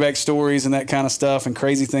Razorback stories and that kind of stuff and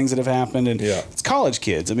crazy things that have happened, and it's college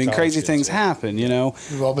kids. I mean, crazy things happen.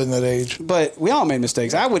 We've all been that age, but we all made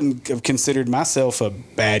mistakes. I wouldn't have considered myself a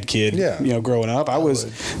bad kid. Growing up, I was,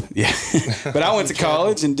 but I went to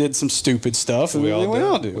college and did some stupid stuff. And we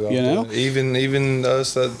all do. Even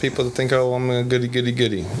us people that think, oh, I'm a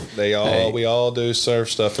goody. We all do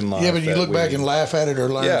surf stuff in life. Yeah, but you look back and laugh at it or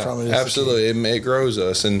learn from it. Absolutely, it grows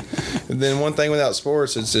us. And then one thing without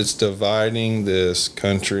sports, it's dividing this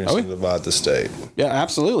country instead of divide the state. Yeah,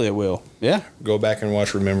 absolutely, it will. Yeah. Go back and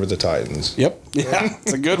watch Remember the Titans. Yep. Yeah,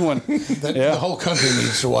 it's a good one. The whole country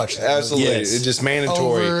needs to watch that. Absolutely. Yes. It's just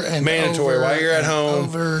mandatory. Mandatory. While you're at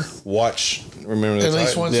home, watch Remember the Titans. At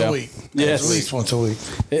least once a week. Yes. At least once a week.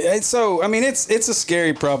 So, I mean, it's a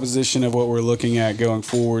scary proposition of what we're looking at going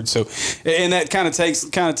forward. So, and that kind of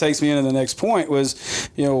takes me into the next point was,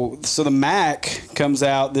 so the MAC comes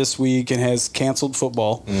out this week and has canceled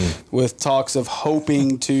football with talks of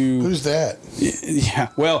hoping to. Who's that? Yeah.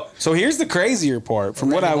 Well, so here's the crazier part. From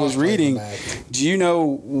what I was reading, do you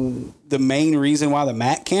know the main reason why the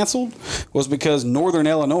MAC canceled was because Northern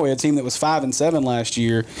Illinois, a team that was 5-7 last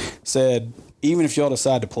year, said, even if y'all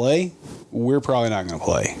decide to play, we're probably not going to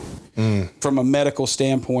play. From a medical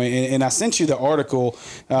standpoint, and I sent you the article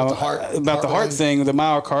about the heart thing, the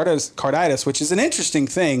myocarditis, which is an interesting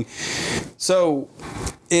thing. So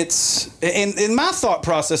it's and my thought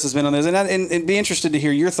process has been on this, and be interested to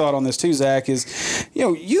hear your thought on this too, Zach. Is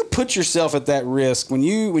you put yourself at that risk when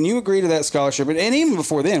you agree to that scholarship, and even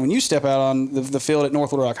before then, when you step out on the field at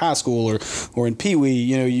North Little Rock High School or in Pee Wee,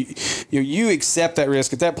 you accept that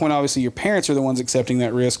risk. At that point, obviously, your parents are the ones accepting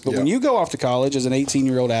that risk. But when you go off to college as an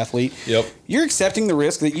 18-year-old athlete, you're accepting the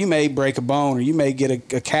risk that you may break a bone or you may get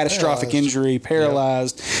a catastrophic injury,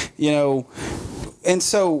 paralyzed.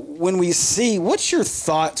 so when we see, what's your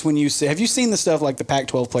thoughts when you see? Have you seen the stuff like the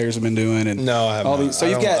Pac-12 players have been doing? And No, I haven't. So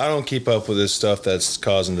I don't keep up with this stuff that's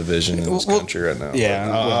causing division in this country right now.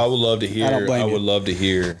 Yeah, I would love to hear. I would love to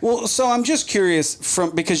hear. Well, so I'm just curious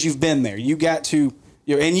because you've been there. You got to.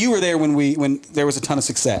 And you were there when there was a ton of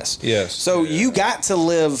success. Yes. So you got to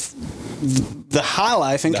live the high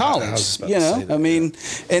life in college.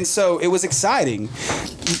 And so it was exciting.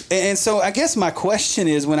 And so I guess my question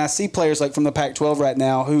is, when I see players like from the Pac-12 right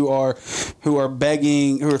now who are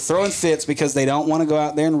begging, who are throwing fits because they don't want to go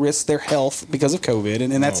out there and risk their health because of COVID,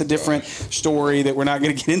 and that's a different story that we're not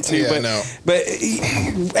going to get into. But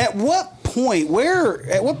at what point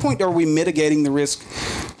are we mitigating the risk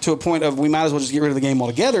to a point of we might as well just get rid of the game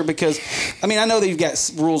altogether? Because I know that you've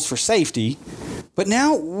got rules for safety, but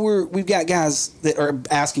now we've got guys that are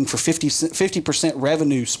asking for 50%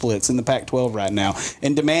 revenue splits in the Pac-12 right now,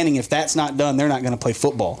 and demanding if that's not done, they're not going to play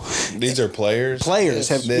football. These are players.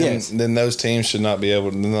 Then those teams should not be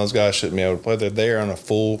able. Then those guys shouldn't be able to play. They're there on a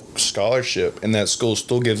full scholarship, and that school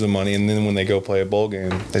still gives them money. And then when they go play a bowl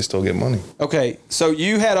game, they still get money. Okay, so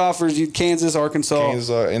you had offers. Kansas, Arkansas,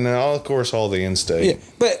 and then of course all the in-state.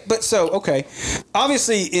 Yeah, but so okay,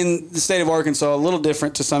 obviously in the state of Arkansas, a little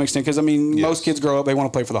different to some extent because most kids grow up, they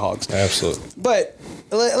want to play for the Hogs. Absolutely. But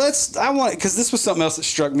because this was something else that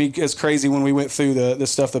struck me as crazy when we went through the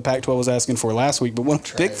stuff the Pac-12 was asking for last week. But one of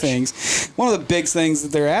the big things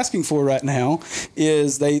that they're asking for right now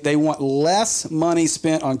is they want less money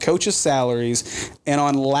spent on coaches' salaries and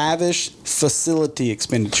on lavish facility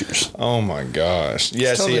expenditures. Oh my gosh!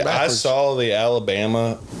 Yeah, totally I saw the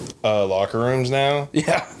Alabama locker rooms now.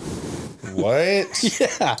 Yeah. What?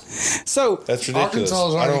 Yeah. So that's ridiculous.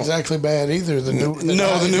 Arkansas aren't exactly bad either. The new one in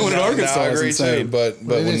Arkansas. I agree too. But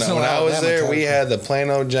when I was there, we had the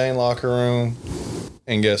Plano Jane locker room.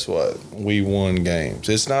 And guess what? We won games.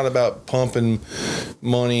 It's not about pumping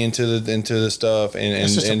money into the stuff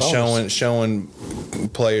and showing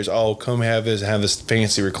players, oh, come have this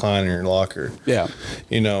fancy recliner in your locker. Yeah.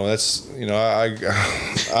 That's we can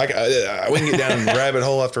get down rabbit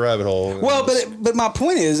hole after rabbit hole. Well, but my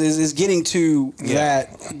point is getting to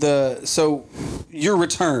that so your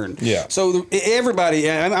return. Yeah. So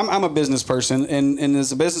everybody, I'm a business person, and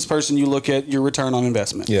as a business person, you look at your return on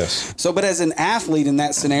investment. Yes. So, but as an athlete in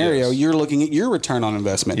that scenario, you're looking at your return on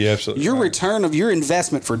investment. Yeah, absolutely. Your return of your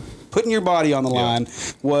investment for putting your body on the line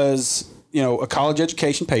was, a college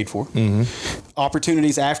education paid for,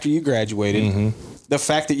 opportunities after you graduated, the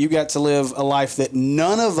fact that you got to live a life that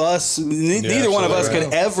none of us, neither one of us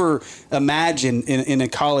could ever imagine in a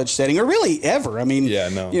college setting, or really ever.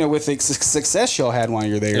 With the success y'all had while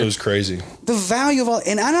you're there. It was crazy. The value of all,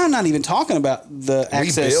 and I'm not even talking about the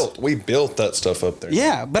access. We built that stuff up there.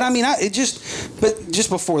 Yeah, but just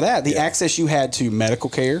before that, the access you had to medical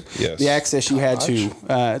care, the access you had to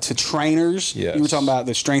trainers. Yes. You were talking about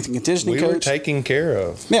the strength and conditioning coach. We were taken care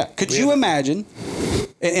of. Yeah. Could you imagine,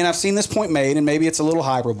 and I've seen this point made, and maybe it's a little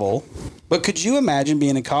hyperbole, but could you imagine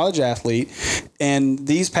being a college athlete and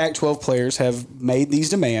these Pac-12 players have made these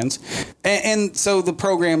demands, and so the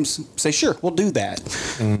programs say, sure, we'll do that,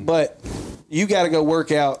 but you got to go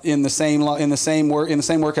work out in the same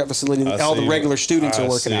workout facility that all the regular students are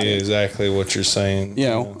working out in. I see exactly what you're saying.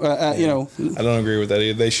 I don't agree with that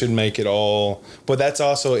either. They should make it all, but that's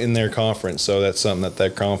also in their conference, so that's something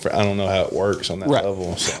that conference. I don't know how it works on that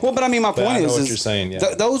level. So. Well, but my point is, what you're saying.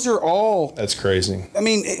 Yeah, those are all. That's crazy.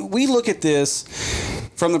 We look at this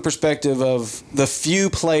from the perspective of the few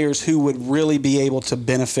players who would really be able to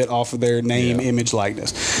benefit off of their name, image,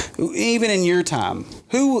 likeness. Even in your time,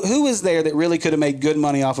 who is there that really could have made good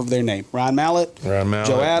money off of their name? Ryan Mallett,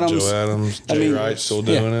 Joe Adams, Jay Wright still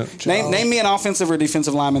doing it. Name me an offensive or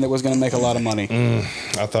defensive lineman that was going to make a lot of money.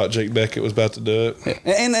 I thought Jake Beckett was about to do it,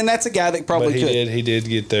 and that's a guy that probably could. He did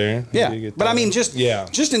get there.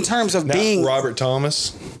 Just in terms of being Robert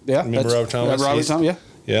Thomas. Yeah, remember Robert Thomas? Robert Thomas, yeah.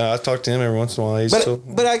 Yeah, I talk to him every once in a while. My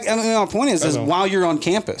point is while you're on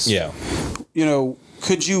campus, who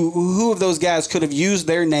of those guys could have used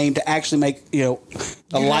their name to actually make a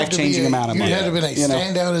life-changing amount of money? You had to have been a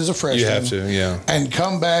standout as a freshman. You have to, and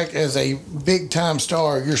come back as a big-time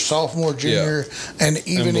star your sophomore, junior, and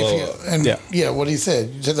even what he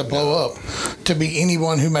said, you said to blow up, to be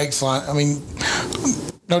anyone who makes line.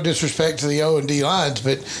 no disrespect to the O&D lines,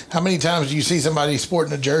 but how many times do you see somebody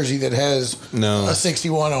sporting a jersey that has a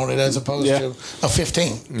 61 on it as opposed to a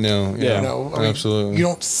 15? No. Yeah. You know, I mean, absolutely. You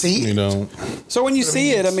don't see it. You don't. So when you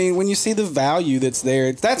see it, I mean, when you see the value that's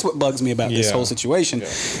there, that's what bugs me about this Yeah. whole situation.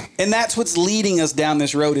 Yeah. And that's what's leading us down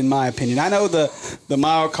this road, in my opinion. I know the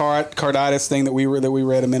myocarditis thing that we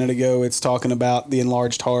read a minute ago, it's talking about the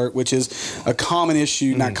enlarged heart, which is a common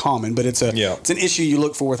issue, not common, but it's an issue you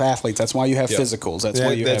look for with athletes. That's why you have physicals. That's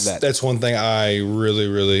why you have that. That's one thing I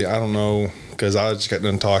really, I don't know, because I just got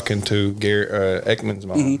done talking to Gary Ekman's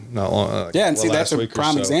mom not long. See, that's a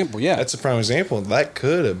prime example. Yeah, that's a prime example. That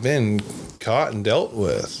could have been caught and dealt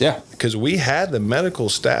with. Yeah, because we had the medical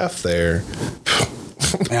staff there.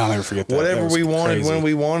 I'll never forget that. Whatever that we wanted crazy. when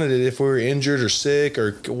we wanted it, if we were injured or sick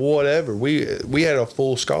or whatever, we had a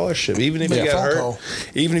full scholarship. Even if you got hurt,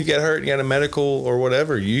 even if you got hurt, and you got a medical or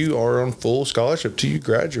whatever, you are on full scholarship till you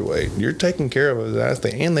graduate. You're taken care of as an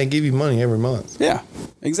athlete, and they give you money every month. Yeah,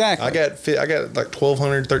 exactly. I got like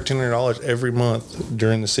 $1,200, $1,300 every month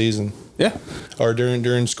during the season. Yeah, or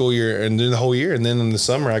during school year and during the whole year, and then in the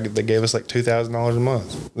summer they gave us like $2,000 a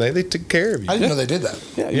month. They took care of you. I didn't know they did that.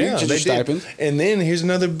 Yeah, they stipend. did. And then here's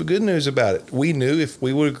another good news about it. We knew if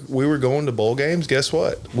we were going to bowl games. Guess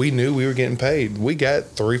what? We knew we were getting paid. We got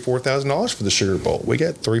 $3,000-$4,000 for the Sugar Bowl. We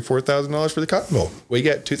got $3,000-$4,000 for the Cotton Bowl. We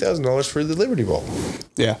got $2,000 for the Liberty Bowl.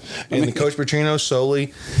 Yeah, And the Coach Petrino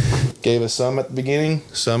solely gave us some at the beginning,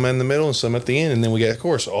 some in the middle, and some at the end, and then we got, of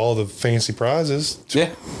course, all the fancy prizes.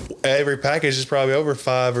 Yeah. Every package is probably over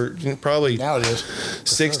probably now it is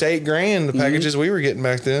 $6,000 to $8,000. The packages we were getting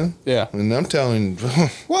back then. Yeah, and I'm telling you.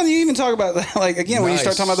 Well, you even talk about that, like again when you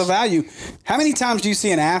start talking about the value. How many times do you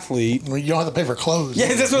see an athlete? Well, you don't have to pay for clothes. Yeah,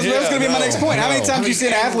 that was going to be my next point. How many times do you see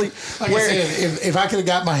an athlete? Like I said, if I could have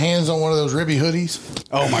got my hands on one of those Ribby hoodies,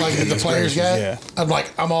 like the players got,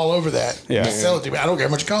 I'm all over that. Yeah, sell it to me. I don't care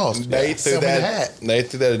how much it costs. They threw that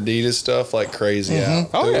Adidas stuff like crazy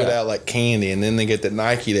out. Threw it out like candy, and then they get the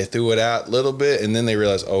Nike. They threw it out a little bit, and then they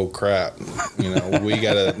realized, oh crap, we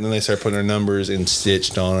gotta. And then they start putting their numbers in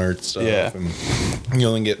stitched on our stuff. Yeah, and you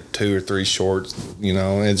only get 2 or 3 shorts.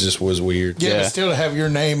 It just was weird. Yeah, but still to have your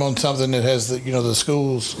name on something that has the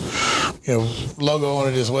school's logo on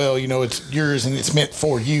it as well. It's yours and it's meant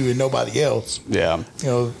for you and nobody else. Yeah.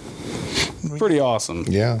 Pretty awesome.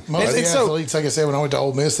 Yeah. Most of the athletes, like I said, when I went to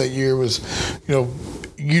Ole Miss that year was,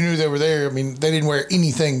 you knew they were there. I mean, they didn't wear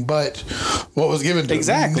anything but what was given to them.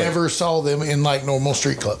 Exactly. You never saw them in like normal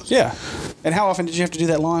street clothes. Yeah. And how often did you have to do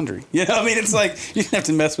that laundry? It's like you didn't have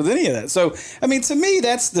to mess with any of that. So, I mean, to me,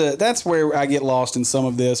 that's where I get lost in some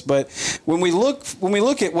of this. But when we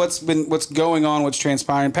look at what's going on, what's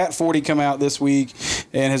transpiring, Pat Forty come out this week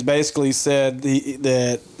and has basically said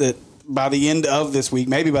that by the end of this week,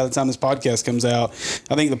 maybe by the time this podcast comes out,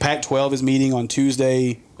 I think the Pac-12 is meeting on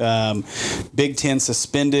Tuesday. Big Ten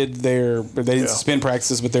suspended they didn't suspend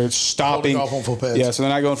practices, but they're stopping. Holding off on full pads. Yeah, so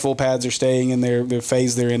they're not going full pads. They're staying in their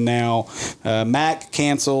phase they're in now. MAC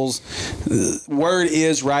cancels. Word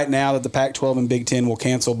is right now that the Pac-12 and Big Ten will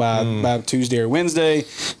cancel by Tuesday or Wednesday,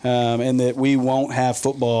 and that we won't have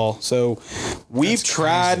football. So we've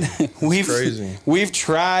tried. We've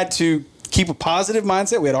tried to keep a positive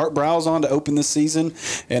mindset. We had Art Browse on to open this season,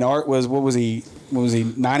 and Art was what was he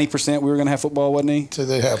 90% we were going to have football, wasn't he? So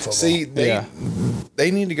they have football. See,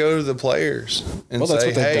 they need to go to the players and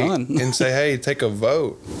say, hey, take a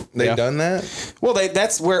vote. They've done that. Well,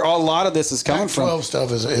 that's where a lot of this is coming from. Pac-12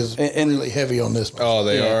 stuff is really heavy on this. Oh,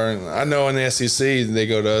 they are. I know in the SEC, they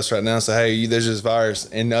go to us right now and say, hey, there's this virus.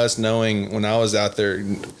 And us knowing when I was out there,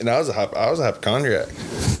 and I was a hypochondriac.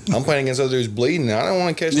 I'm playing against those dudes bleeding. I don't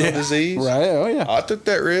want to catch no disease. Right. Oh, yeah. I took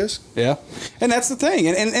that risk. Yeah. And that's the thing.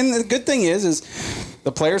 And the good thing is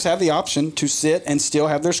the players have the option to sit and still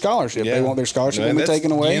have their scholarship. Yeah. They want their scholarship to be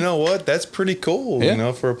taken away. You know what? That's pretty cool,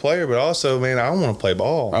 for a player. But also, man, I want to play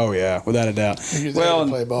ball. Oh, yeah, without a doubt. You're there to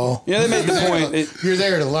play ball. Yeah, they made the point. You're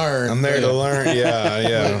there to learn. I'm there to learn.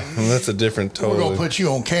 Yeah. That's a different totally. We're going to put you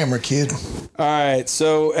on camera, kid. All right.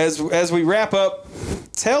 So as we wrap up,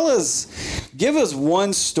 give us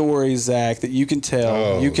one story, Zach, that you can tell.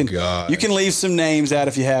 Oh, you can leave some names out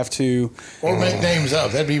if you have to, or make names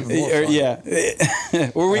up. That'd be even more fun. Yeah.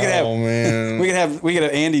 Or we could have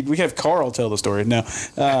Andy. We could have Carl tell the story. No.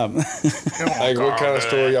 Like what kind of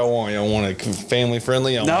story y'all want? Y'all want a family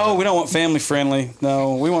friendly? No, we don't want family friendly.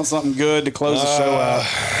 No, we want something good to close the show out.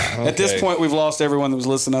 Okay. At this point, we've lost everyone that was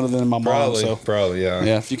listening, other than my mom. Probably, yeah.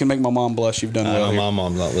 Yeah, if you can make my mom blush, you've done well. My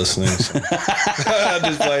mom's not listening. So.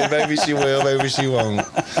 Just like maybe she will, maybe she won't.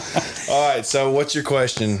 All right, so what's your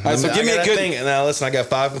question? right, so give me a good- Now, listen, I got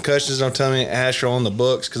 5 concussions. Don't tell me Asher on the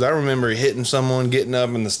books, because I remember hitting someone, getting up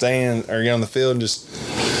in the stand or on the field, and just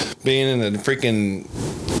being in a freaking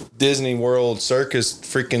Disney World circus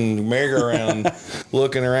freaking merry-go-round,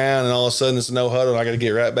 looking around, and all of a sudden it's no huddle. And I got to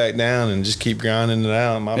get right back down and just keep grinding it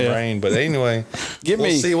out in my brain. But anyway,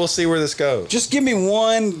 we'll see where this goes. Just give me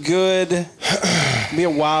one good, be a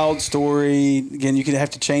wild story. Again, you could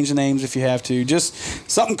have to change the names if you have to. Just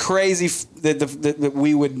something crazy that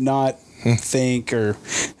we would not think or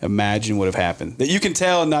imagine would have happened that you can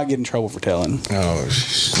tell and not get in trouble for telling.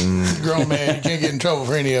 Grown man, you can't get in trouble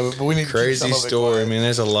for any of it. But we need crazy to keep some of it story. quiet. I mean,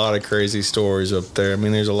 there's a lot of crazy stories up there. I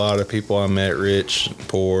mean, there's a lot of people I met, rich,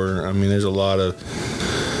 poor. I mean, there's a lot of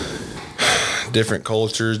different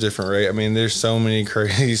cultures, different race. I mean, there's so many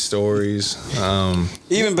crazy stories.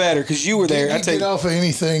 Even better because you were there. Did you get off of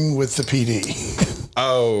anything with the PD?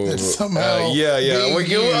 Oh, somehow yeah. being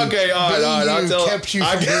you- Okay, all right. I'll being tell. kept you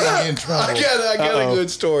from getting in trouble. I got a good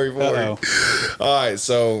story for you. All right,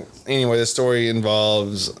 so anyway, the story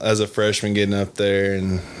involves as a freshman getting up there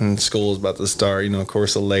and school's about to start. You know, of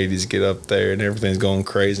course, the ladies get up there and everything's going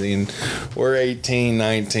crazy, and we're 18,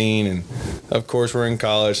 19, and of course we're in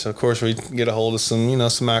college. So of course we get a hold of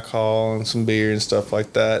some alcohol and some beer and stuff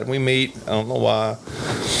like that. And we meet. I don't know why.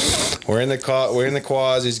 We're in the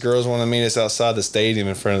quads. These girls want to meet us outside the stadium,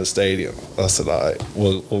 in front of the stadium. I said, all right,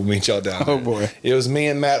 we'll meet y'all down there. Oh, boy. It was me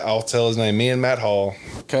and Matt. I'll tell his name. Me and Matt Hall.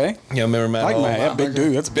 Okay. You remember Matt Hall? Matt. Yeah, big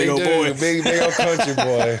dude. That's a big old boy. Big old country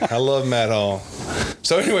boy. I love Matt Hall.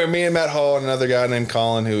 So anyway, me and Matt Hall and another guy named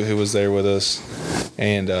Colin who was there with us.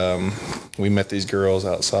 And we met these girls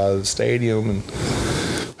outside of the stadium and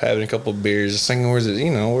having a couple of beers, just thinking we're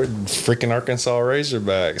freaking Arkansas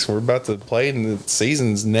Razorbacks. We're about to play in the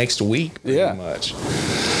season's next week, pretty much.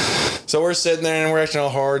 So we're sitting there and we're acting all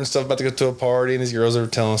hard and stuff, about to go to a party, and these girls are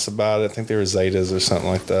telling us about it. I think they were Zetas or something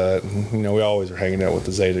like that. And, we always were hanging out with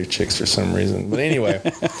the Zeta chicks for some reason. But anyway,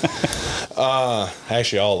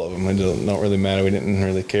 actually all of them. It don't really matter. We didn't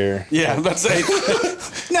really care. Yeah, I'm about to say.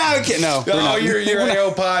 No, we can't. No. Oh, you're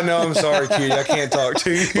AO Pie. No, I'm sorry, cutie. I can't talk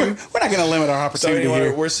to you. We're not going to limit our So opportunity anyway,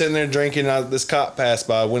 here. we're sitting there drinking. This cop passed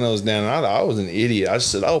by, windows down. And I was an idiot. I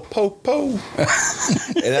just said, "Oh, po."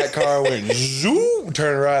 And that car went zoom,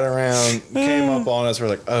 turned right around, came up on us. We're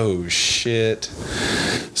like, "Oh shit!"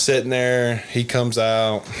 Sitting there, he comes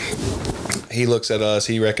out. He looks at us.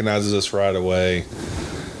 He recognizes us right away,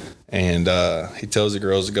 and he tells the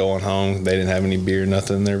girls to go on home. They didn't have any beer,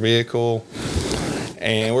 nothing in their vehicle.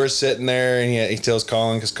 And we're sitting there, and he tells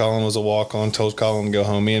Colin, because Colin was a walk-on, tells Colin to go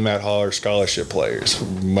home. Me and Matt Hall are scholarship players.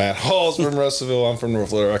 Matt Hall's from Russellville. I'm from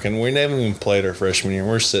North Little Rock, and we never even played our freshman year. And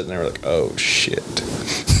we're sitting there, we're like, oh shit.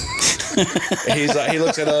 He's like, he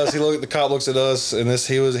looks at us. The cop looks at us, and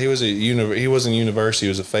he wasn't university. He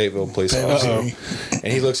was a Fayetteville police officer.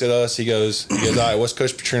 And he looks at us. He goes, all right, what's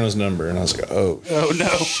Coach Petrino's number? And I was like, oh no,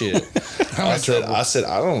 shit. I said,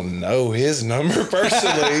 I don't know his number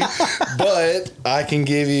personally, but I can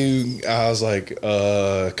give you. I was like,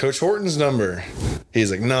 Coach Horton's number.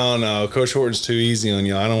 He's like, no, Coach Horton's too easy on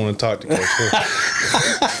you. I don't want to talk to Coach Horton.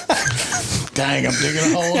 Dang, I'm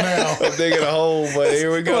digging a hole now. I'm digging a hole, but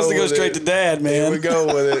here we go. Wants to go straight to dad, man. Here we go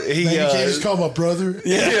with it. You can't just call my brother.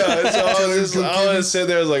 Yeah, so I was sitting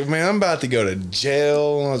there. I was like, man, I'm about to go to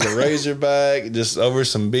jail. I was a Razorback, just over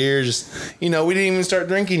some beer. We didn't even start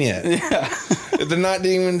drinking yet. Yeah, the night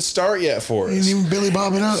didn't even start yet for us. Didn't even Billy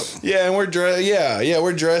Bob it up. Yeah, and we're dressed.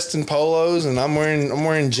 We're dressed in polos, and I'm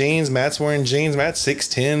wearing jeans. Matt's wearing jeans. Matt's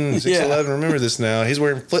 6'10", 6'11". Remember this now. He's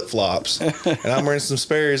wearing flip flops, and I'm wearing some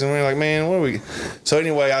Sperry's. And we're like, man, what are we? So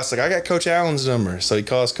anyway, I was like, I got Coach Allen's number. So he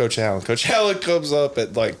calls Coach Allen. Coach Allen comes up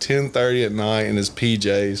at like 10:30 at night in his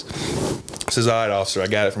PJs. Says, all right, officer, I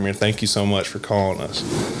got it from here. Thank you so much for calling us.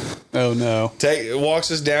 Oh no!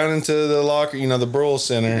 Walks us down into the locker, the Burl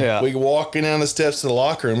Center. Yeah. We walking down the steps to the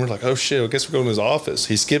locker room. We're like, oh shit! I guess we're going to his office.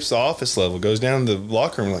 He skips the office level, goes down to the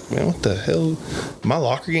locker room. We're like, man, what the hell? My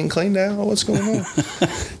locker getting cleaned out? What's going on?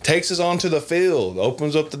 Takes us onto the field.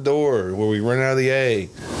 Opens up the door where we run out of the A.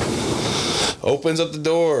 Opens up the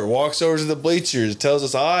door, walks over to the bleachers, tells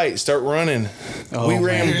us, all right, start running. We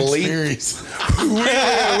ran bleachers. We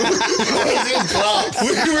ran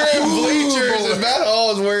bleachers, and Matt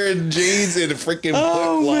Hall is wearing jeans and freaking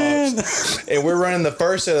flip-flops. And we're running the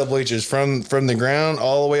first set of bleachers from the ground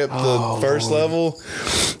all the way up to the first level.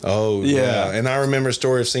 Oh, yeah. And I remember a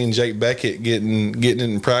story of seeing Jake Beckett getting it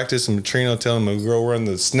in practice, and Petrino telling him to go run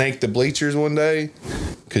the bleachers one day.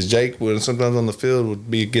 Because Jake would sometimes on the field would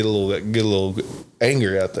get a little little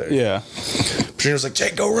anger out there. Yeah. Patrina was like,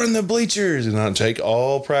 Jake, go run the bleachers. And Jake,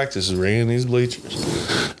 all practice, ran these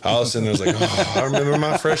bleachers. I was sitting there, I was like, oh, I remember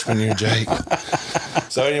my freshman year, Jake.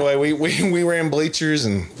 So anyway, we ran bleachers,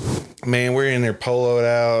 and man, we're in there poloed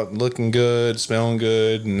out, looking good, smelling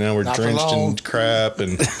good, and now we're Not drenched for long. in crap.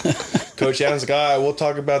 And Coach Adams like, all right, we'll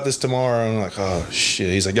talk about this tomorrow. And I'm like, oh shit.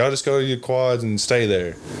 He's like, y'all just go to your quads and stay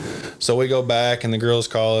there. So we go back, and the girls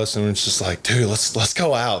call us, and we're just like, dude, let's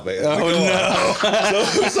go out, man. Oh, no.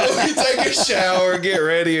 So we take a shower, get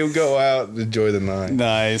ready, and go out and enjoy the night.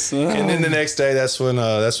 Nice. And then the next day, that's when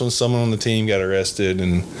someone on the team got arrested,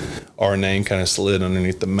 and our name kind of slid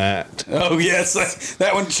underneath the mat. Oh, yes.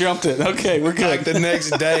 That one jumped it. Okay, we're good. Like the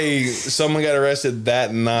next day, someone got arrested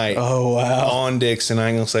that night. Oh, wow. On Dixon, I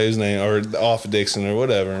ain't gonna say his name, or off of Dixon or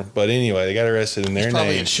whatever. But anyway, they got arrested in their Probably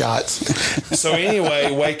name. in shots. So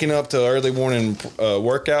anyway, waking up to early morning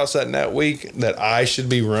workouts that week that I should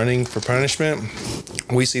be running for punishment,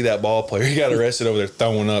 we see that ball player. He got arrested over there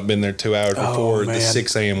throwing up. Been there 2 hours before the man.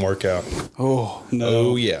 6 a.m. workout. Oh, no.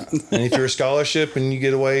 Oh yeah. And if you're a scholarship and you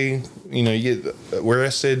get away, you get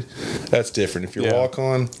arrested, that's different. If you're Yeah. walk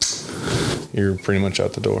on, you're pretty much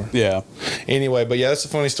out the door. Yeah. Anyway, but yeah, that's a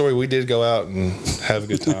funny story. We did go out and have a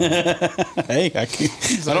good time. Hey, I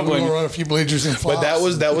don't We're blame gonna you. run a few bleachers and flops. But that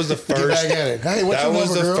was the Get first. back at it. Hey, what's That your was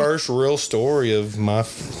number, the girl? first real story of my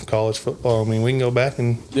college football. I mean, we can go back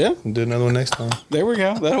and Yeah. do another one next time. There we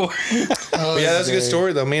go. That'll work. Oh, But yeah, that's a good great.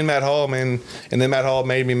 story though. Me and Matt Hall, man, and then Matt Hall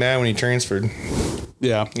made me mad when he transferred.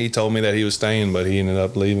 Yeah. He told me that he was staying, but he ended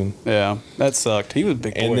up leaving. Yeah. That sucked. He was a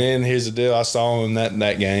big boy. And then here's the deal: I saw him in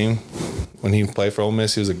that game when he played for Ole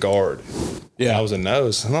Miss. He was a guard. Yeah. I was a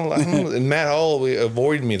nose. And, and Matt Hall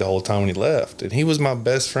avoided me the whole time when he left. And he was my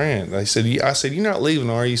best friend. I said, you're not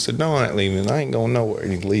leaving, are you? He said, no, I'm not leaving. I ain't going nowhere.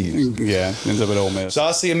 And he leaves. Yeah. Ends up at Ole Miss. So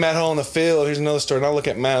I see Matt Hall on the field. Here's another story. And I look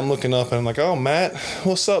at Matt. I'm looking up, and I'm like, oh, Matt,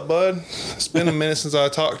 what's up, bud? It's been a minute since I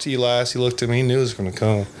talked to you last. He looked at me. He knew it was going to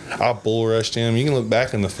come. I bull rushed him. You can look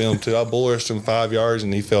back in the film, too. I bull rushed him 5 yards,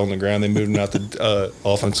 and he fell on the ground. They moved him out the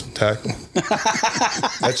offensive tackle.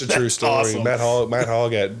 That's a true story. awesome. Matt Hall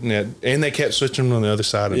got, and they kept switching him on the other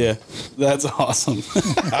side of me. Yeah. That's awesome.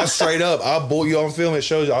 I straight up, you on film, it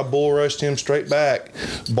shows you, I bull rushed him straight back.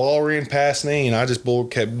 Ball ran past me, and I just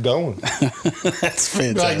kept going. That's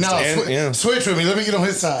fantastic. Like, no, And- yeah. switch with me. Let me get on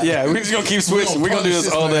his side. Yeah, we're just gonna keep switching. We're gonna do punish this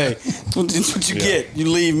this all man. day. That's what you get. You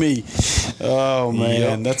leave me. Oh man,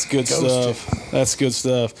 Yep. that's good Ghosted. stuff. That's good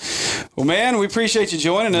stuff. Well, man, we appreciate you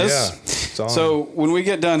joining us. Yeah, it's on. So when we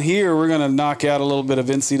get done here, we're gonna knock out a little bit of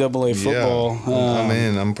NCAA football.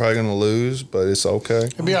 I'm probably going to lose, but it's okay.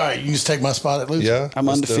 It'll be all right. You can just take my spot at loser. Yeah. I'm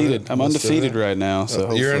let's do undefeated. it. I'm Let's do undefeated it. right now. So You're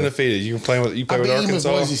hopefully- undefeated. You play I with beat him with Arkansas.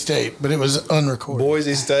 Boise State, but it was unrecorded.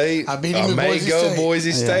 Boise State. I beat him with may Boise go State.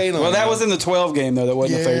 Boise State. Well, that was in the 12 game though. That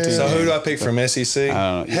wasn't the 13. So Yeah. who do I pick from SEC? I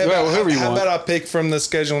don't know. How Well, about, whoever you how want. about I pick from the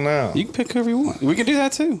schedule now? You can pick whoever you want. We can do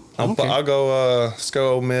that too. I don't care. I'll go. Let's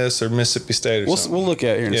go Ole Miss or Mississippi State or something. We'll look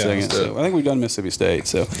at it here in a Yeah, second. let's do it. So I think we've done Mississippi State.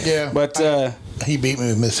 So Yeah. but He beat me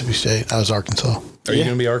with Mississippi State. I was Arkansas. Are you yeah.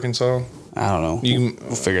 going to be Arkansas? I don't know. You-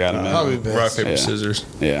 We'll figure it out in a minute. Probably best. Rock paper Yeah. scissors.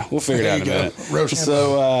 Yeah, we'll figure it There out in you a go. minute. Rochambeau.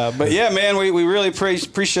 So, but yeah, man, we really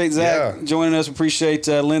appreciate Zach Yeah. joining us. We appreciate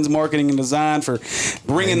Lynn's Marketing and Design for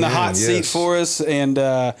bringing the Amen, hot seat yes. for us, and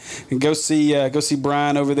go see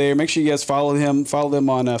Brian over there. Make sure you guys follow them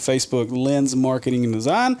on Facebook, Lynn's Marketing and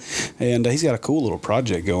Design, and he's got a cool little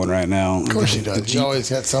project going right now. Of course he does. The He's Jeep, always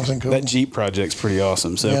got something cool. that Jeep project's pretty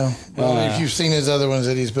awesome. So, Yeah. Well, uh, if you've seen his other ones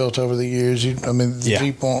that he's built over the years, the Yeah.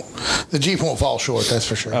 Jeep won't fall short. That's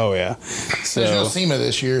for sure. oh yeah, There's no so SEMA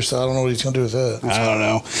this year, so I don't know what he's going to do with that. I don't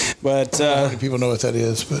know, but. How many people know what that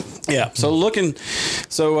is? But Yeah.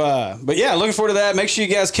 But yeah, looking forward to that. Make sure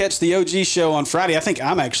you guys catch the OG show on Friday. I think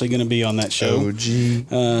I'm actually going to be on that show.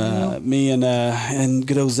 OG. Me and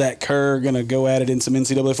good old Zach Kerr are going to go at it in some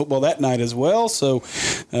NCAA football that night as well. So,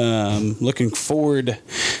 looking forward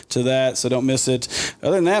to that. So don't miss it.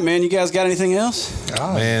 Other than that, man, you guys got anything else?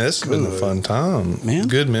 Man, this has been a fun time. Man.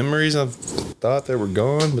 Good memories. I thought they were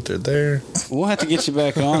gone, but they're there. We'll have to get you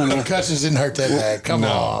back on, and concussions didn't hurt that bad. Come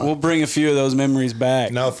on. we'll bring a few of those memories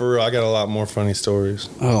back. No, for real. I got a lot more funny stories.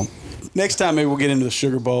 Oh. Next time, maybe we'll get into the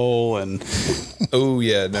Sugar Bowl and Oh,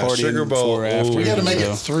 yeah. Now, Partying Sugar Bowl. before or after. ooh. We got to make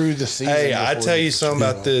So- it through the season. Hey, I before tell we- you something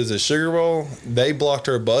about this. The Sugar Bowl, they blocked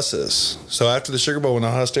our buses. So after the Sugar Bowl, when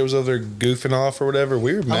Ohio State was over there goofing off or whatever,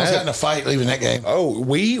 we were I almost got in mad. a fight leaving that game. Oh,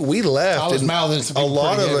 we left. I was and mouthing some a people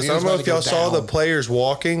lot of pretty us. heavy. I It was don't know about if to y'all go saw the down. players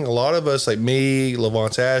walking. A lot of us, like me,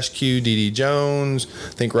 Levance Ashkew, D.D. Jones, I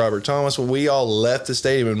think Robert Thomas. We all left the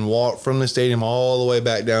stadium and walked from the stadium all the way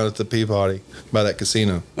back down to the Peabody by that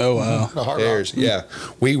casino. oh wow, The Hard Rock. Theirs, yeah.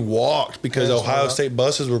 We walked because There's Ohio Hard Rock. State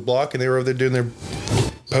buses were blocking. They were over there doing their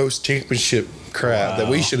post-championship crap that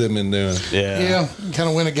we should have been doing. Yeah, kind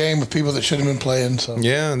of win a game with people that should have been playing. So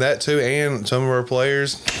Yeah, and that too. And some of our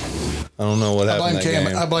players, I don't know what happened in that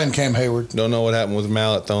game. I blame Cam Hayward. Don't know what happened with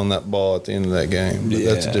Mallett throwing that ball at the end of that game. But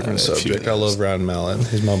that's a different subject. I love Ryan Mallett.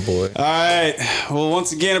 He's my boy. All right. Well,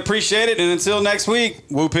 once again, appreciate it. And until next week,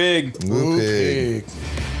 woo pig. Woo pig. Pig.